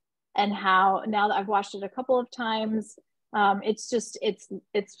washed and how now that I've washed it a couple of times, it's just, it's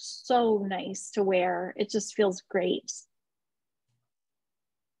so nice to wear. It just feels great.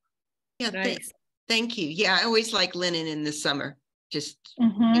 Yeah, Nice. thank you. Yeah, I always like linen in the summer. Just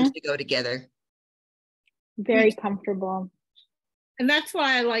seems to go together. Very comfortable. And that's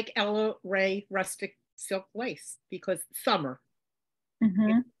why I like Ella Ray rustic silk lace, because summer. It's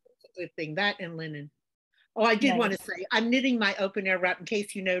a good thing, that and linen. Oh, I did want to say, I'm knitting my open air wrap, in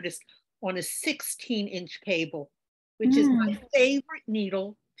case you noticed, on a 16-inch cable, which is my favorite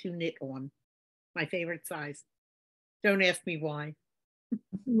needle to knit on. My favorite size. Don't ask me why.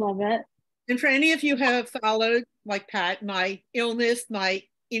 Love it. And for any of you who have followed, like Pat, my illness, my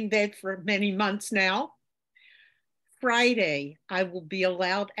in bed for many months now, Friday, I will be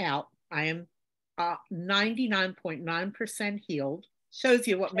allowed out. I am 99.9% healed. Shows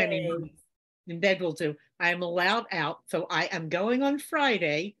you what many months in bed will do. I am allowed out. So I am going on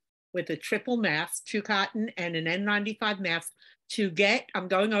Friday with a triple mask, 2 cotton and an N95 mask I'm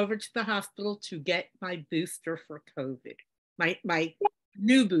going over to the hospital to get my booster for COVID, my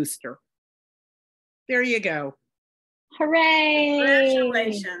new booster. There you go. Hooray!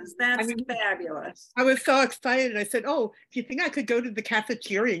 Congratulations. That's fabulous. I was so excited. I said, oh, do you think I could go to the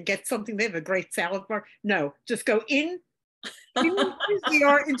cafeteria and get something? They have a great salad bar. No, just go in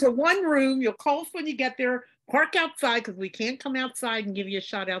into one room. You'll call us when you get there. Park outside, because we can't come outside and give you a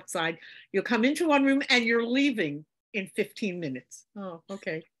shot outside. You'll come into one room and you're leaving in 15 minutes. Oh,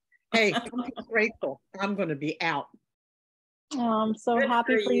 okay. Hey, I'm grateful. I'm going to be out. Oh, I'm so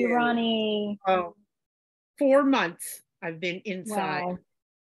happy for you, Ronnie. Oh, 4 months I've been inside.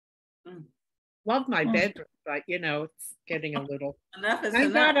 Wow. Love my bedroom, but you know, it's getting a little. Enough is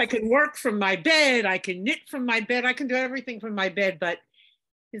Thank enough. God I can work from my bed. I can knit from my bed. I can do everything from my bed, but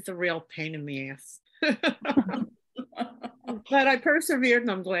it's a real pain in the ass. But I persevered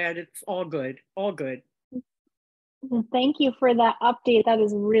and I'm glad. It's all good. All good. Well, thank you for that update. That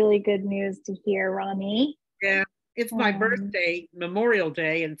is really good news to hear, Ronnie. Yeah, it's my birthday, Memorial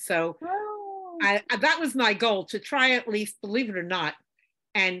Day. And so that was my goal, to try at least, believe it or not,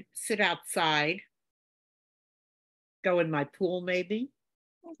 and sit outside, go in my pool maybe.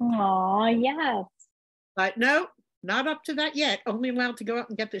 Oh, yes. But no, not up to that yet. Only allowed to go out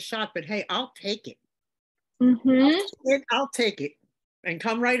and get the shot, but hey, I'll take it. I'll take it and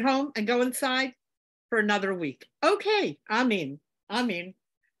come right home and go inside for another week. Okay, I'm in.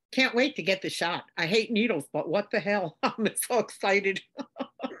 Can't wait to get the shot. I hate needles, but what the hell? I'm so excited.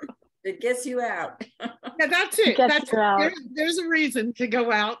 It gets you out. Yeah, that's it. There's a reason to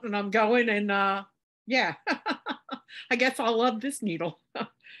go out, and I'm going, and yeah. I guess I'll love this needle.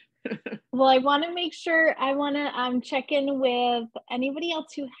 Well, I want to make sure, I want to check in with anybody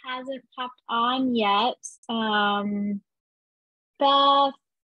else who hasn't popped on yet. Beth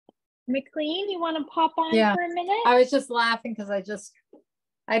McLean, you want to pop on for a minute? I was just laughing because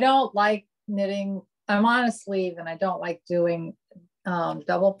I don't like knitting. I'm on a sleeve and I don't like doing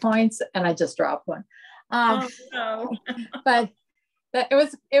double points, and I just dropped one. Oh no. But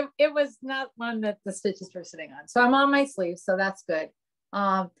it was not one that the stitches were sitting on. So I'm on my sleeve, so that's good.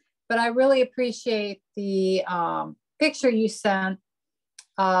 But I really appreciate the picture you sent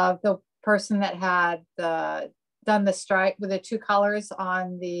of the person that had done the stripe with the 2 colors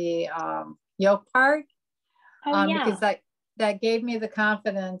on the yoke part. Because that gave me the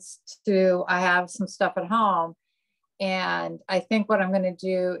confidence I have some stuff at home. And I think what I'm going to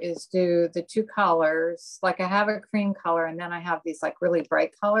do is do the 2 colors. Like I have a cream color, and then I have these like really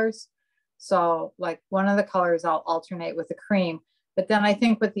bright colors. So like one of the colors I'll alternate with the cream. But then I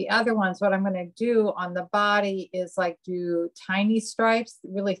think with the other ones, what I'm going to do on the body is like do tiny stripes,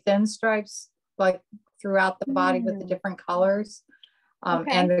 really thin stripes, like throughout the body with the different colors.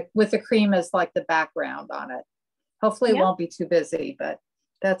 And with the cream as like the background on it. Hopefully it won't be too busy, but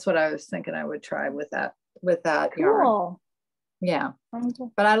that's what I was thinking I would try with that yarn. Yeah.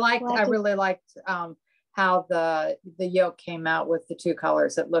 But I really liked how the yoke came out with the 2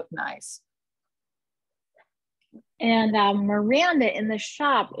 colors. It looked nice. And Miranda in the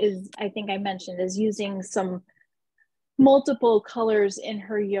shop I think I mentioned, is using some multiple colors in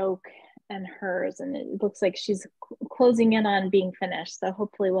her yoke and hers. And it looks like she's closing in on being finished. So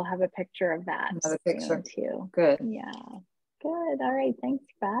hopefully we'll have a picture of that. Another picture too. Good. Yeah. Good. All right. Thanks,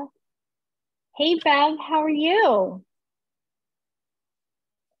 Beth. Hey, Bev, how are you?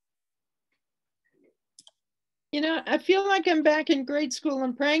 You know, I feel like I'm back in grade school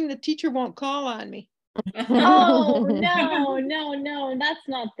and praying the teacher won't call on me. Oh, no, that's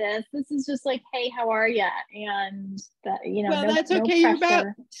not this. This is just like, hey, how are you? And that, you know, Well, no, that's no okay. You're about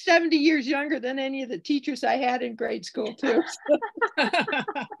pressure. 70 years younger than any of the teachers I had in grade school too.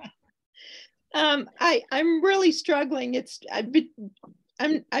 I'm really struggling.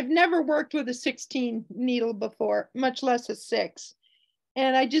 I've never worked with a 16 needle before, much less a 6.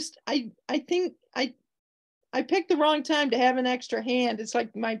 And I think I picked the wrong time to have an extra hand. It's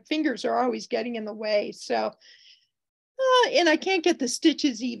like my fingers are always getting in the way. So, and I can't get the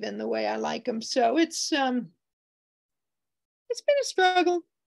stitches even the way I like them. So it's been a struggle,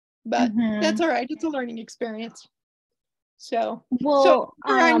 but that's all right. It's a learning experience. So, well,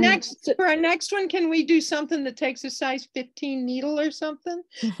 for our next one, can we do something that takes a size 15 needle or something?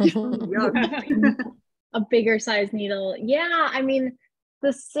 A bigger size needle. Yeah, I mean,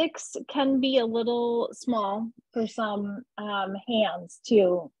 the 6 can be a little small for some hands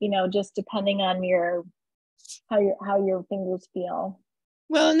too, you know, just depending on how your fingers feel.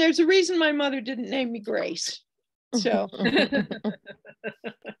 Well, and there's a reason my mother didn't name me Grace. So,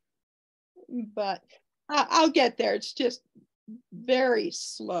 but I'll get there. It's just very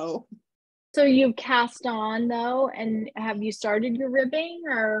slow. So you've cast on though, and have you started your ribbing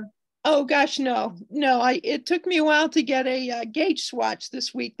or? Oh gosh, no. It took me a while to get a gauge swatch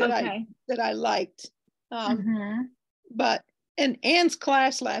this week that I liked. But and Anne's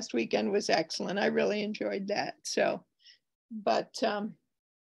class last weekend was excellent. I really enjoyed that. So, but not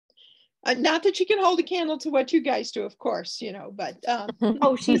that you can hold a candle to what you guys do, of course, you know. But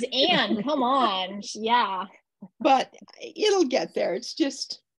oh, she's Anne. Come on, yeah. But it'll get there. It's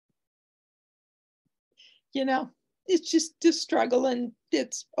just, you know, it's just a struggle, and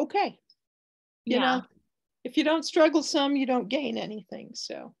it's okay. You know, if you don't struggle some, you don't gain anything.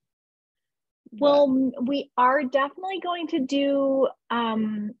 So, well, we are definitely going to do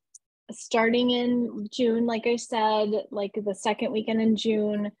starting in June, like I said, like the second weekend in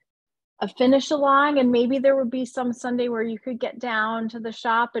June, a finish along, and maybe there would be some Sunday where you could get down to the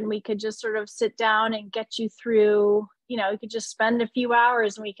shop and we could just sort of sit down and get you through, you know, you could just spend a few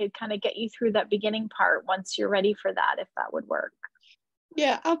hours and we could kind of get you through that beginning part once you're ready for that, if that would work.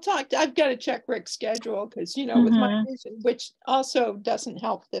 Yeah, I've got to check Rick's schedule because, you know, with my vision, which also doesn't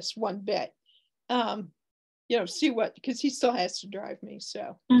help this one bit, you know, see what, because he still has to drive me.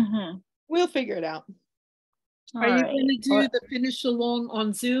 So we'll figure it out. Are you going to do the finish along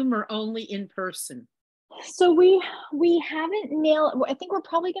on Zoom or only in person? So we haven't nailed. I think we're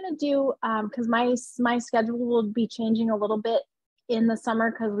probably going to do because my schedule will be changing a little bit in the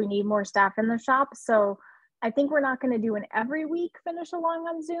summer because we need more staff in the shop. So I think we're not going to do an every week finish along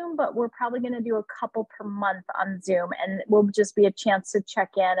on Zoom, but we're probably going to do a couple per month on Zoom, and it will just be a chance to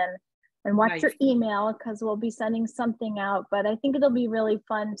check in and watch your email because we'll be sending something out. But I think it'll be really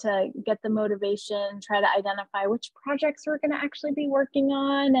fun to get the motivation, try to identify which projects we're going to actually be working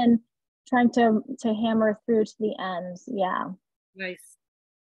on and trying to hammer through to the end. Yeah. Nice.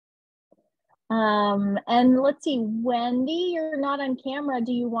 And let's see, Wendy, you're not on camera.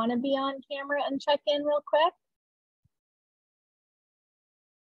 Do you want to be on camera and check in real quick?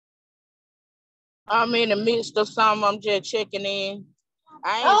 I'm in the midst of something. I'm just checking in.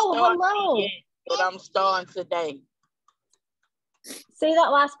 I ain't hello. Yet, but I'm starting today. Say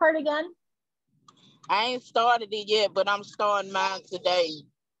that last part again. I ain't started it yet, but I'm starting mine today.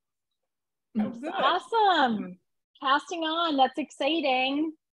 That's awesome. Casting on. That's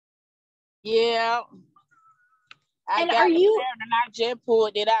exciting. Yeah. I got the pattern and I just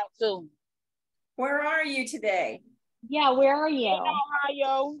pulled it out too. Where are you today? Yeah, where are you? In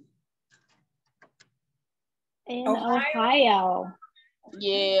Ohio. In Ohio.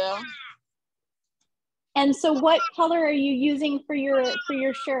 Yeah. And so what color are you using for your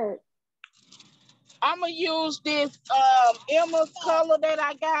shirt? I'm gonna use this emerald color that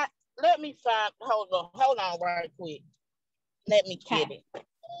I got. Let me find, hold on right quick. Let me get it.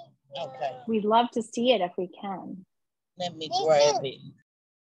 Okay. We'd love to see it if we can. Let me grab it.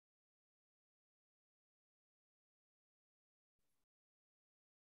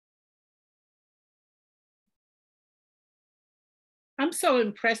 I'm so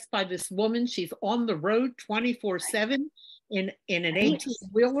impressed by this woman. She's on the road 24/7 in an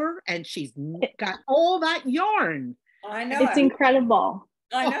 18-wheeler, and she's got all that yarn. I know. It's incredible.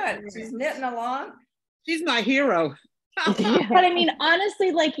 I know it. She's knitting along. She's my hero. But I mean,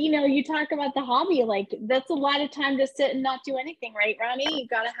 honestly, like, you know, you talk about the hobby, like that's a lot of time to sit and not do anything, right, Ronnie? You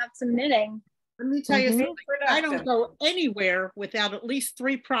got to have some knitting. Let me tell you something. I don't go anywhere without at least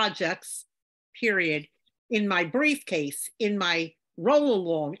 3 projects, period, in my briefcase, in my roll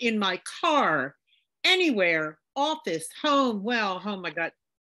along, in my car, anywhere, office, home. Well, home I got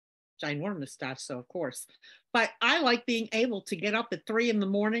ginormous stash, so of course. But I like being able to get up at 3 in the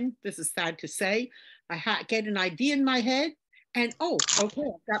morning. This is sad to say. I get an idea in my head, and oh, okay,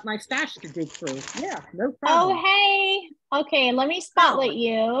 I've got my stash to dig through. Yeah, no problem. Oh, hey. Okay, let me spotlight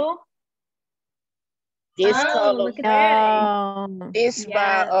you. This Oh, color, look at it's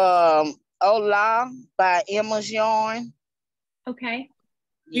by Ola by Emma's Yarn. Okay.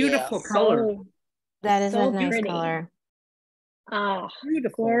 Beautiful Yeah. color. That is so a nice pretty. color. Oh,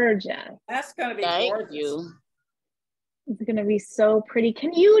 beautiful. Gorgeous. That's going to be Thank gorgeous. you. It's going to be so pretty.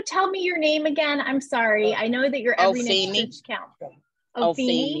 Can you tell me your name again? I'm sorry. I know that you're every next stitch count.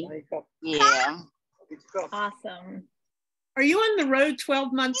 Ofini? Yeah. Awesome. Are you on the road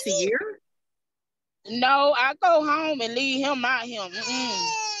 12 months a year? No, I go home and leave him out here.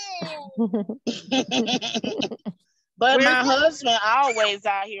 But my husband always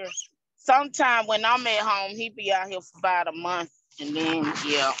out here. Sometime when I'm at home, he be out here for about a month, and then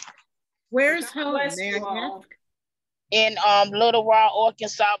yeah. Where's home? May I ask? In Little Rock,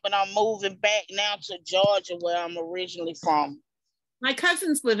 Arkansas, but I'm moving back now to Georgia, where I'm originally from. My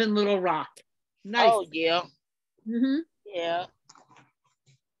cousins live in Little Rock. Nice. Oh yeah. Yeah.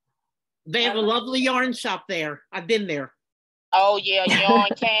 They have a lovely yarn shop there. I've been there. Oh yeah, Yarn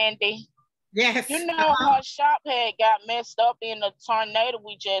Candy. Yes. You know, her shop had got messed up in the tornado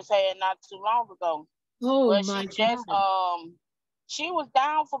we just had not too long ago. Oh but my she just God. she was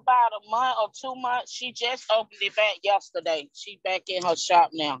down for about a month or 2 months. She just opened it back yesterday. She back in her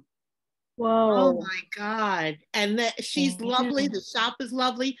shop now. Whoa. Oh my God. And she's lovely. The shop is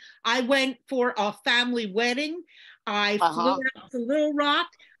lovely. I went for a family wedding. I flew out to Little Rock.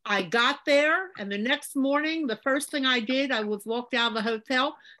 I got there, and the next morning, the first thing I did, I was walked out of the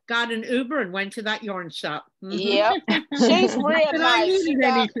hotel, got an Uber, and went to that yarn shop. Yep. She's real Not that nice. I needed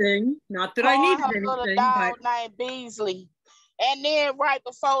anything. Not that I needed anything. Little dog named Beasley. And then right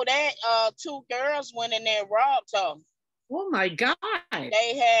before that, 2 girls went in there and robbed her. Oh my God.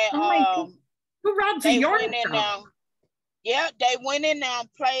 They had who robbed the yarn shop? Yeah, they went in there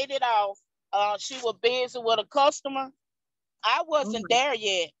and played it off. She was busy with a customer. I wasn't there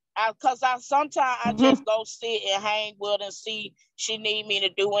yet. Cause sometimes I just go sit and hang with her and see she need me to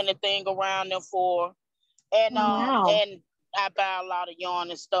do anything around them for her. And and I buy a lot of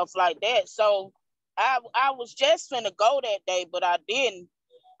yarn and stuff like that. So I was just finna go that day, but I didn't.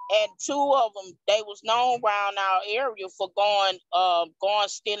 And 2 of them, they was known around our area for going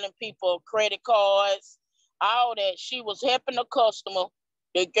stealing people credit cards, all that. She was helping a customer.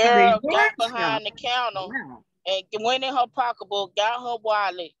 The girl got behind the counter and went in her pocketbook, got her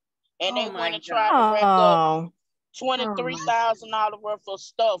wallet, and they went and tried to rack up $23,000 worth of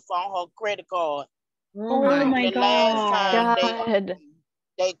stuff on her credit card. Oh my the last time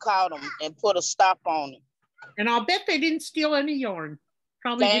they caught them and put a stop on it. And I'll bet they didn't steal any yarn.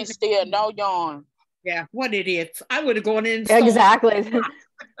 Probably they didn't steal no yarn. Yeah, what idiots. I would have gone in. Exactly. To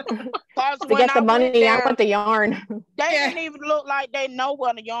get the money, I want the yarn. They didn't even look like they know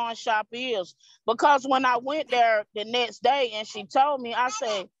what a yarn shop is. Because when I went there the next day and she told me, I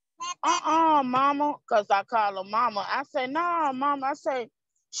said, mama, because I call her mama. I said, no, mama. I said,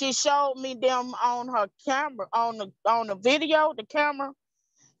 she showed me them on her camera, on the video, the camera.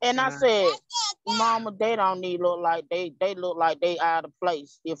 And I said, mama, they don't need look like they look like they out of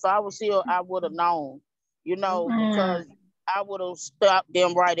place. If I was here, I would have known, because I would have stopped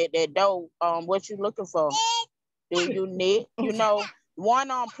them right at that door. What you looking for? Do you knit? One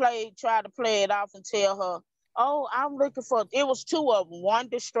tried to play it off and tell her, oh, I'm looking for, it was 2 of them. One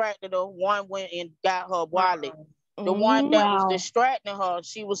distracted her, one went and got her wallet. The one that was distracting her,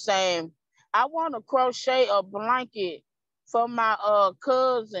 she was saying, I want to crochet a blanket for my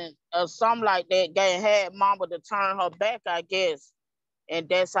cousin or something like that. They had mama to turn her back, I guess. And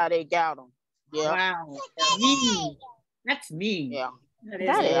that's how they got them. Yeah. Wow. Mean. That's mean. Yeah.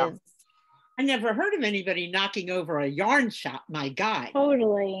 That is. I never heard of anybody knocking over a yarn shop, my guy.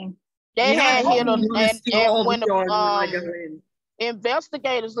 Totally. They had hit them, and when the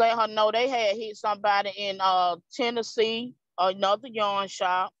investigators let her know, they had hit somebody in Tennessee, another yarn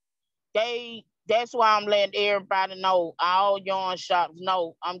shop. That's why I'm letting everybody know, all yarn shops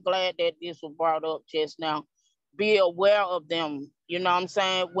know. I'm glad that this was brought up just now. Be aware of them. You know what I'm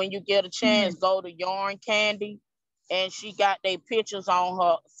saying? When you get a chance, go to Yarn Candy, and she got their pictures on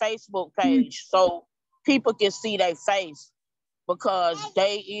her Facebook page so people can see their face, because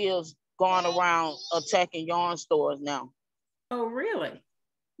they is going around attacking yarn stores now. Oh, really?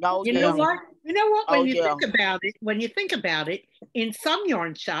 Oh, you know what? When you think about it, in some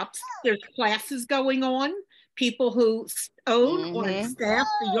yarn shops, there's classes going on. People who own or staff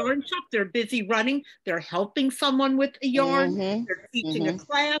the yarn shop, they're busy running. They're helping someone with a yarn. They're teaching a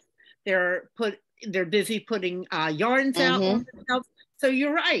class. They're busy putting yarns out on themselves. So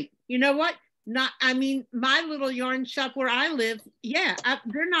you're right. You know what? I mean, my little yarn shop where I live, yeah,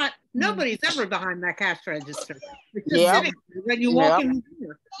 they're not, nobody's ever behind that cash register. It's just sitting there when you walk in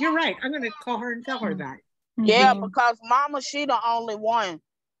here. You're right. I'm going to call her and tell her that. Yeah, because Mama, she the only one.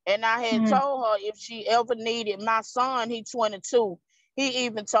 And I had told her if she ever needed my son, he 22. He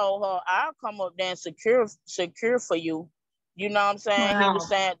even told her, I'll come up there and secure for you. You know what I'm saying? Wow. He was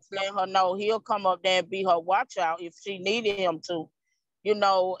saying, letting her know he'll come up there and be her watch out if she needed him to. You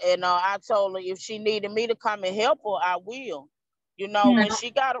know, and I told her if she needed me to come and help her, I will. You know, when she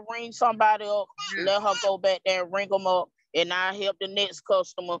got to ring somebody up, let her go back there and ring them up, and I help the next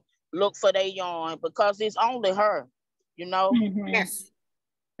customer look for their yarn because it's only her. You know. Yes.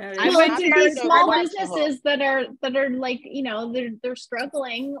 Well, it's these small businesses that are like, you know, they're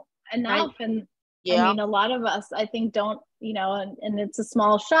struggling enough, and I mean, a lot of us, I think, don't, you know, and it's a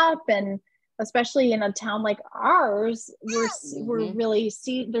small shop, and especially in a town like ours, we're really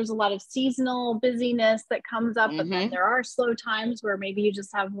there's a lot of seasonal busyness that comes up, but then there are slow times where maybe you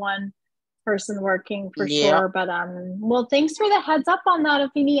just have one person working for sure. But well, thanks for the heads up on that,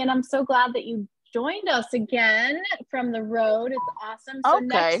 Afeni, and I'm so glad that you joined us again from the road. It's awesome. So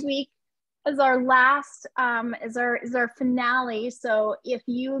next week is our last is our finale. So if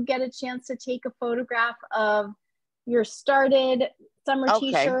you get a chance to take a photograph of your started summer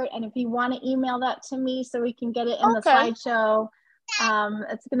t-shirt, and if you want to email that to me so we can get it in the slideshow,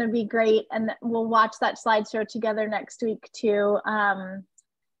 it's going to be great, and we'll watch that slideshow together next week too. And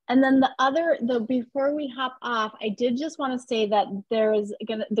then before we hop off, I did just want to say that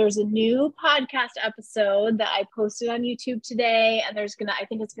there's a new podcast episode that I posted on YouTube today, and I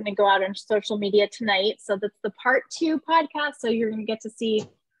think it's gonna go out on social media tonight. So that's the part 2 podcast. So you're gonna get to see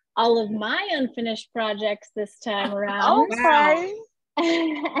all of my unfinished projects this time around. Okay.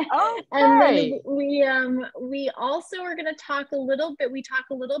 And then we also are going to talk a little bit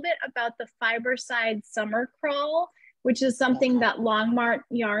about the Fiberside Summer Crawl, which is something that Longmont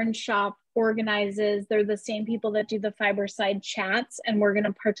Yarn Shop organizes. They're the same people that do the Fiberside chats, and we're going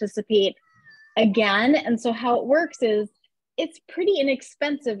to participate again. And so how it works is it's pretty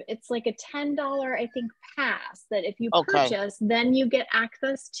inexpensive. It's like a $10, I think, pass that if you purchase, then you get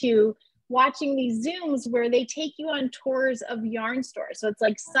access to watching these Zooms where they take you on tours of yarn stores. So it's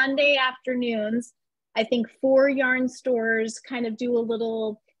like Sunday afternoons. I think 4 yarn stores kind of do a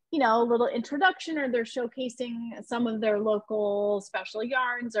little introduction, or they're showcasing some of their local special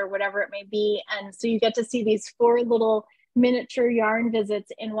yarns or whatever it may be. And so you get to see these 4 little miniature yarn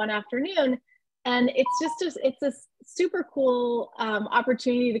visits in one afternoon. And it's a super cool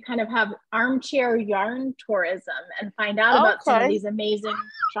opportunity to kind of have armchair yarn tourism and find out about some of these amazing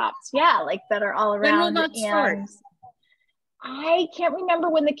shops. Yeah, like that are all around. When will that start? I can't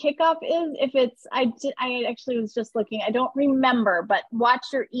remember when the kickoff is. If it's, I actually was just looking. I don't remember, but watch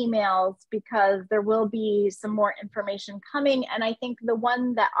your emails because there will be some more information coming. And I think the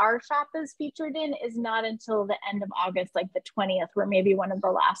one that our shop is featured in is not until the end of August, like the 20th, or maybe one of the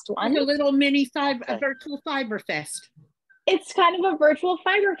last ones. It's a little mini virtual Fiber Fest. It's kind of a virtual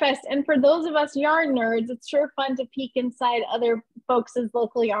Fiber Fest. And for those of us yarn nerds, it's sure fun to peek inside other folks'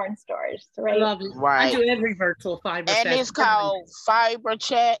 local yarn stores, right? I love it. Right. I do every virtual Fiber Fest. And it's called Fiber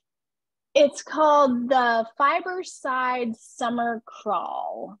Chat. It's called the Fiberside Summer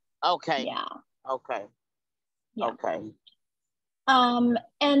Crawl. Okay. Yeah. Okay. Yeah. Okay. And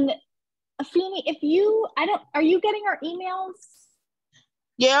Afeni, are you getting our emails?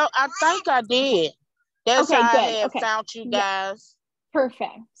 Yeah, I think I did. That's how I have found you guys. Yeah. Perfect.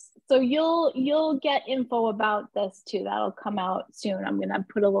 So you'll get info about this too. That'll come out soon. I'm gonna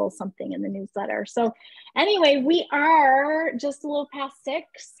put a little something in the newsletter. So anyway, we are just a little past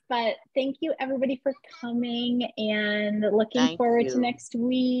 6, but thank you everybody for coming and looking forward to next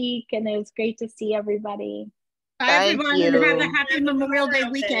week. And it was great to see everybody. Bye everyone, and have a happy Memorial Day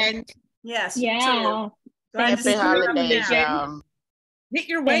weekend. Yes. Yeah. Happy holidays, y'all. Hit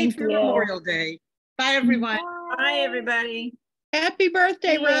your way through Memorial Day. Bye everyone. Bye everybody. Happy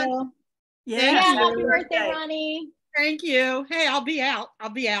birthday, Ron. Yeah, happy birthday, Ronnie. Thank you. Hey, I'll be out.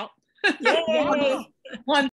 Yay. One